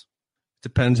Gremlins.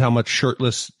 Depends how much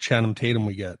shirtless Channing Tatum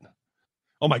we get.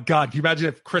 Oh my God. Can you imagine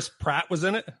if Chris Pratt was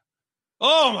in it?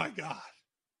 Oh my God.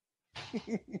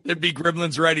 There'd be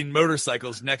Gremlins riding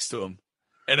motorcycles next to him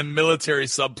and a military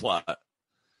subplot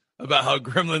about how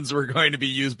Gremlins were going to be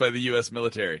used by the U.S.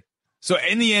 military. So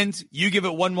in the end, you give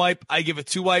it 1 wipe. I give it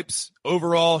 2 wipes.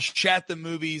 Overall, Shat the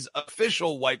Movie's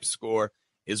official wipe score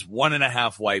is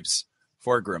 1.5 wipes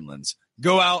for Gremlins.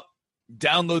 Go out,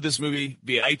 download this movie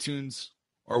via iTunes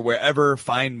or wherever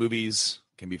fine movies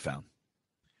can be found.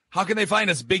 How can they find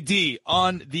us, Big D,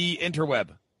 on the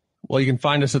interweb? Well, you can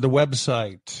find us at the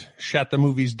website,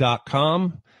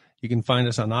 shatthemovies.com. You can find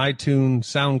us on iTunes,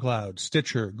 SoundCloud,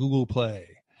 Stitcher, Google Play.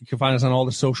 You can find us on all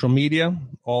the social media.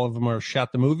 All of them are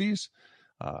Shat the Movies.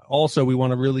 Also, we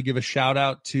want to really give a shout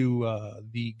out to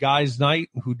the Guys Night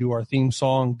who do our theme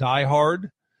song, Die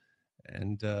Hard.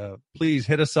 And please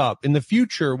hit us up. In the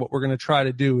future, what we're going to try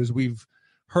to do is we've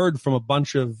heard from a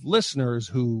bunch of listeners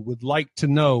who would like to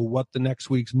know what the next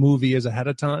week's movie is ahead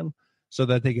of time so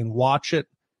that they can watch it,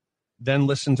 then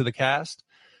listen to the cast.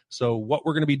 So what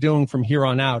we're going to be doing from here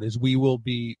on out is we will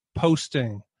be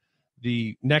posting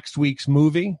the next week's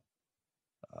movie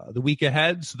the week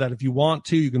ahead so that if you want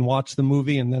to, you can watch the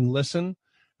movie and then listen.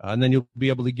 And then you'll be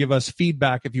able to give us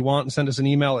feedback if you want and send us an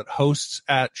email at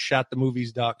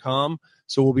hosts@shatthemovies.com.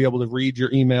 So we'll be able to read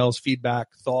your emails,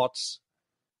 feedback, thoughts.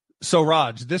 So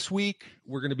Raj, this week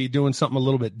we're going to be doing something a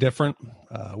little bit different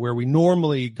where we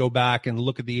normally go back and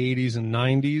look at the 80s and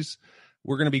 90s.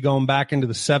 We're going to be going back into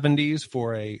the 70s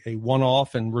for a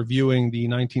one-off and reviewing the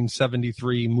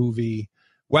 1973 movie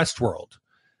Westworld.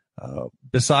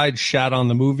 Besides Shat on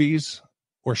the Movies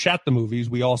or Shat the Movies,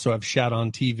 we also have Shat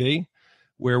on TV,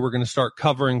 where we're going to start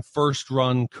covering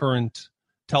first-run current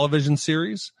television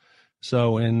series.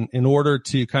 So in order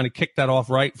to kind of kick that off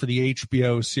right for the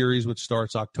HBO series, which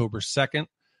starts October 2nd,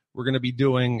 we're going to be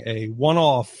doing a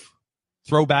one-off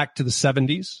throwback to the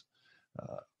 70s.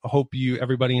 I hope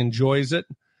everybody enjoys it.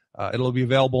 It'll be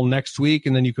available next week,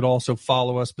 and then you could also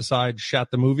follow us besides Shat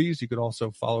the Movies. You could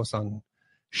also follow us on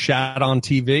Shat on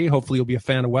TV. Hopefully you'll be a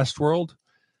fan of Westworld.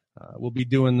 We'll be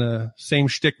doing the same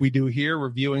shtick we do here,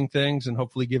 reviewing things and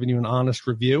hopefully giving you an honest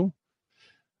review.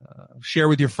 Share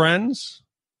with your friends.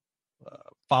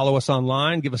 Follow us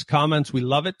online. Give us comments. We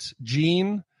love it.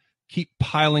 Gene, keep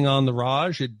piling on the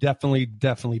Raj. It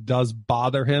definitely does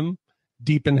bother him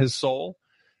deep in his soul.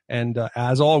 And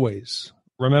as always,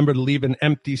 remember to leave an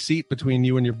empty seat between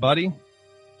you and your buddy,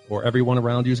 or everyone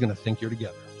around you is going to think you're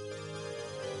together.